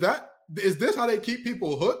 Is this how they keep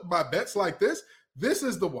people hooked by bets like this? This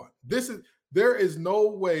is the one. There is no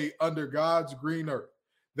way under God's green earth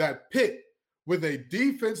that Pitt, with a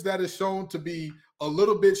defense that is shown to be a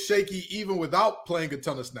little bit shaky even without playing a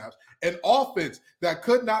ton of snaps, an offense that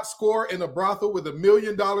could not score in a brothel with $1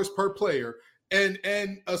 million per player, and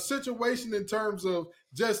a situation in terms of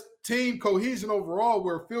just team cohesion overall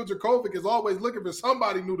where Phil Dracovic is always looking for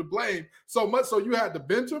somebody new to blame, so much so you had to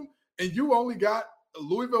bench him, and you only got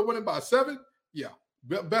Louisville winning by 7? Yeah,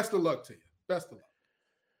 best of luck to you. Best of luck.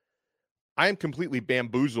 I am completely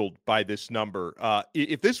bamboozled by this number.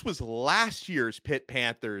 If this was last year's Pitt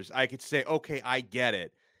Panthers, I could say, okay, I get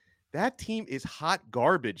it. That team is hot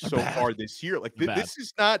garbage so far this year. Like this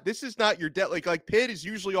is not your debt. Like Pitt is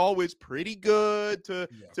usually always pretty good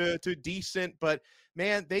to decent, but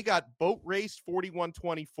man, they got boat raced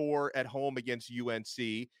 41-24 at home against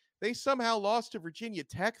UNC. They somehow lost to Virginia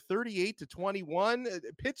Tech 38-21.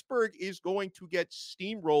 Pittsburgh is going to get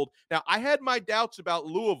steamrolled. Now, I had my doubts about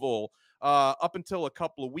Louisville up until a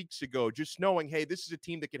couple of weeks ago, just knowing, hey, this is a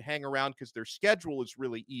team that can hang around because their schedule is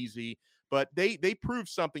really easy. But they proved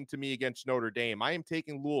something to me against Notre Dame. I am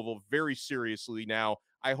taking Louisville very seriously now.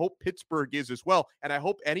 I hope Pittsburgh is as well. And I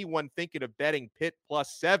hope anyone thinking of betting Pitt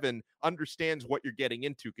 +7 understands what you're getting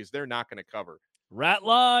into, because they're not going to cover. Rat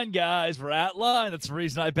line, guys. Rat line. That's the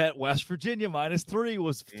reason I bet West Virginia -3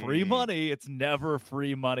 was free money. It's never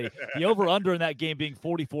free money. The over-under in that game being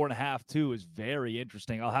 44.5, too, is very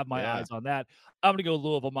interesting. I'll have my eyes on that. I'm going to go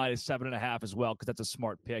Louisville -7.5 as well because that's a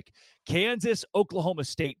smart pick. Kansas, Oklahoma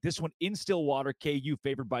State. This one in Stillwater. KU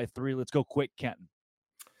favored by 3. Let's go quick, Kenton.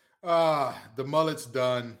 The mullet's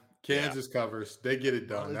done. Kansas covers. They get it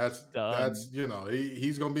done. That's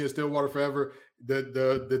he's going to be in Stillwater forever.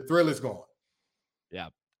 The thrill is gone. Yeah.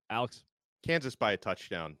 Alex? Kansas by a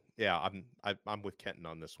touchdown. Yeah, I'm with Kenton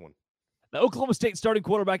on this one. The Oklahoma State starting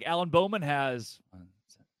quarterback, Alan Bowman, has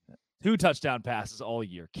 2 touchdown passes all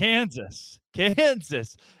year. Kansas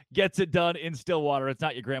gets it done in Stillwater. It's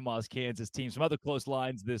not your grandma's Kansas team. Some other close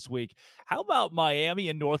lines this week. How about Miami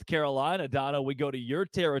and North Carolina? Donna, we go to your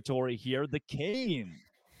territory here. The Canes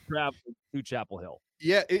travel to Chapel Hill.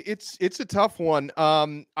 Yeah, it's a tough one.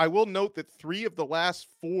 I will note that 3 of the last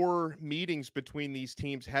 4 meetings between these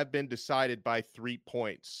teams have been decided by 3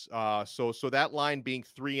 points. So that line being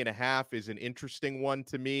 3.5 is an interesting one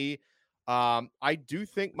to me. I do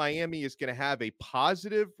think Miami is going to have a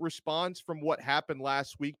positive response from what happened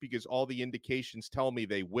last week because all the indications tell me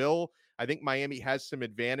they will. I think Miami has some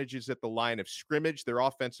advantages at the line of scrimmage. Their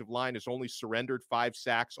offensive line has only surrendered 5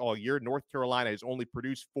 sacks all year. North Carolina has only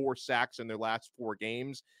produced 4 sacks in their last 4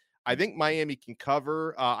 games. I think Miami can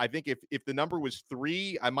cover. I think if the number was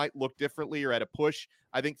 3, I might look differently or at a push.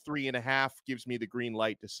 I think 3.5 gives me the green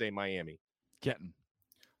light to say Miami. Kenton.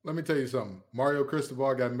 Let me tell you something. Mario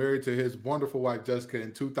Cristobal got married to his wonderful wife, Jessica,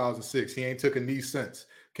 in 2006. He ain't took a knee since.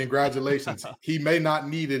 Congratulations. He may not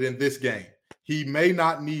need it in this game. I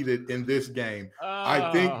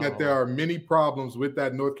think that there are many problems with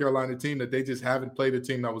that North Carolina team that they just haven't played a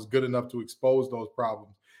team that was good enough to expose those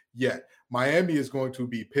problems yet. Miami is going to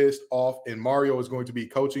be pissed off, and Mario is going to be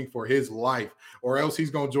coaching for his life, or else he's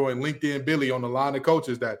going to join LinkedIn Billy on the line of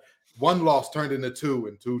coaches that 1 loss turned into 2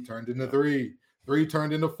 and 2 turned into 3. 3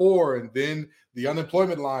 turned into 4, and then the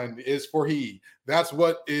unemployment line is for he. That's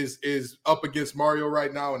what is up against Mario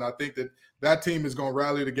right now, and I think that team is going to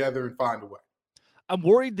rally together and find a way. I'm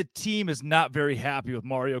worried the team is not very happy with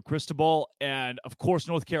Mario Cristobal, and of course,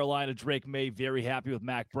 North Carolina, Drake May, very happy with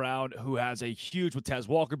Mac Brown, who has a huge, with Tez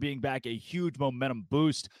Walker being back, a huge momentum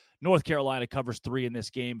boost. North Carolina covers 3 in this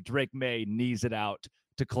game. Drake May knees it out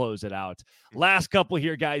to close it out. Last couple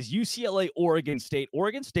here, guys. UCLA, Oregon State.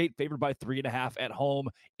 Oregon State favored by 3.5 at home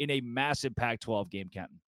in a massive Pac-12 game,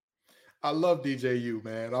 Kenton. I love DJU,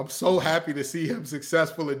 man. I'm so happy to see him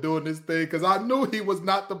successful in doing this thing because I knew he was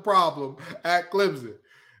not the problem at Clemson.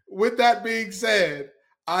 With that being said,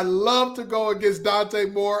 I love to go against Dante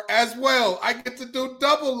Moore as well. I get to do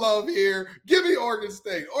double love here. Give me Oregon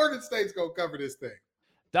State. Oregon State's going to cover this thing.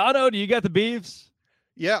 Dono, do you got the Beavs?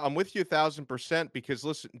 Yeah, I'm with you 1,000% because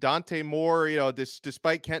listen, Dante Moore,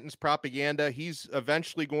 despite Kenton's propaganda, he's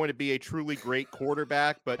eventually going to be a truly great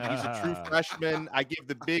quarterback, but he's a true freshman. I give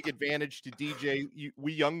the big advantage to DJ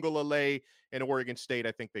Uyunglele and Oregon State.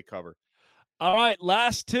 I think they cover. All right,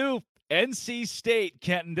 last 2. NC State,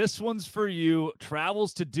 Kenton, this one's for you.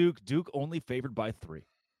 Travels to Duke. Duke only favored by 3.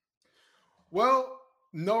 Well,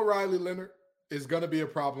 no Riley Leonard is going to be a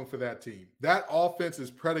problem for that team. That offense is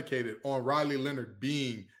predicated on Riley Leonard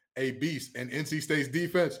being a beast, and NC State's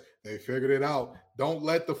defense, they figured it out. Don't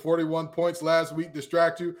let the 41 points last week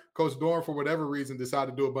distract you. Coach Dorn, for whatever reason,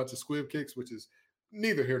 decided to do a bunch of squib kicks, which is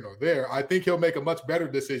neither here nor there. I think he'll make a much better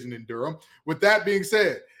decision in Durham. With that being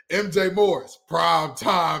said, MJ Morris, prime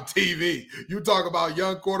time TV. You talk about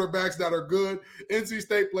young quarterbacks that are good. NC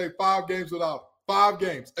State played 5 games without him. 5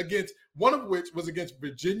 games, against one of which was against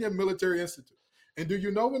Virginia Military Institute. And do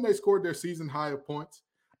you know when they scored their season high of points?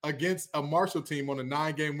 Against a Marshall team on a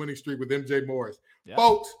 9-game winning streak with MJ Morris. Yeah.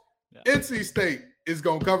 Folks, NC State is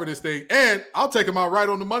going to cover this thing, and I'll take them out right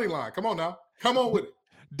on the money line. Come on now. Come on with it.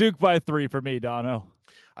 Duke by 3 for me, Dono.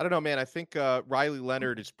 I don't know, man. I think Riley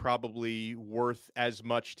Leonard is probably worth as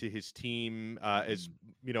much to his team as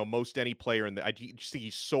most any player in I just think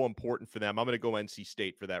he's so important for them. I'm going to go NC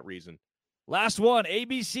State for that reason. Last one,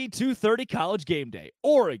 ABC 2:30 College Game Day.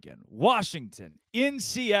 Oregon, Washington, in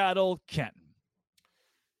Seattle, Kenton.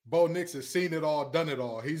 Bo Nix has seen it all, done it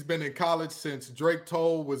all. He's been in college since Drake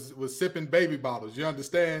Toll was sipping baby bottles. You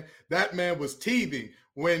understand? That man was teething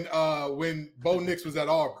when Bo Nix was at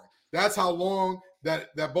Auburn. That's how long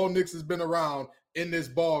that Bo Nix has been around in this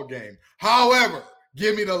ball game. However,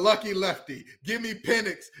 give me the lucky lefty. Give me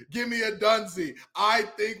Penix. Give me a Dunzy. I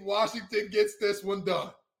think Washington gets this one done.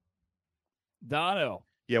 Dono.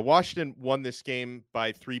 Yeah, Washington won this game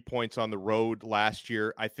by 3 points on the road last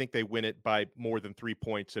year. I think they win it by more than 3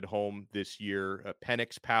 points at home this year.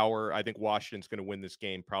 Penix power. I think Washington's going to win this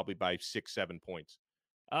game probably by 6-7 points.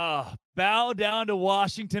 Bow down to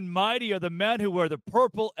Washington. Mighty are the men who wear the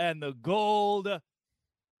purple and the gold.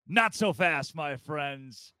 Not so fast, my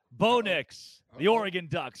friends. Bo Nix, the Oregon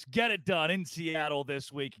Ducks, get it done in Seattle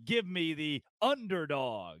this week. Give me the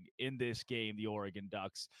underdog in this game, the Oregon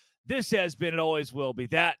Ducks. This has been and always will be.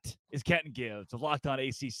 That is Kenton Gibbs of Locked On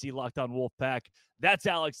ACC, Locked On Wolfpack. That's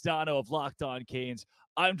Alex Dono of Locked On Canes.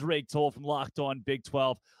 I'm Drake Toll from Locked On Big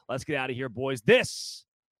 12. Let's get out of here, boys. This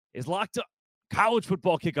is Locked On College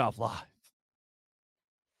Football Kickoff Live.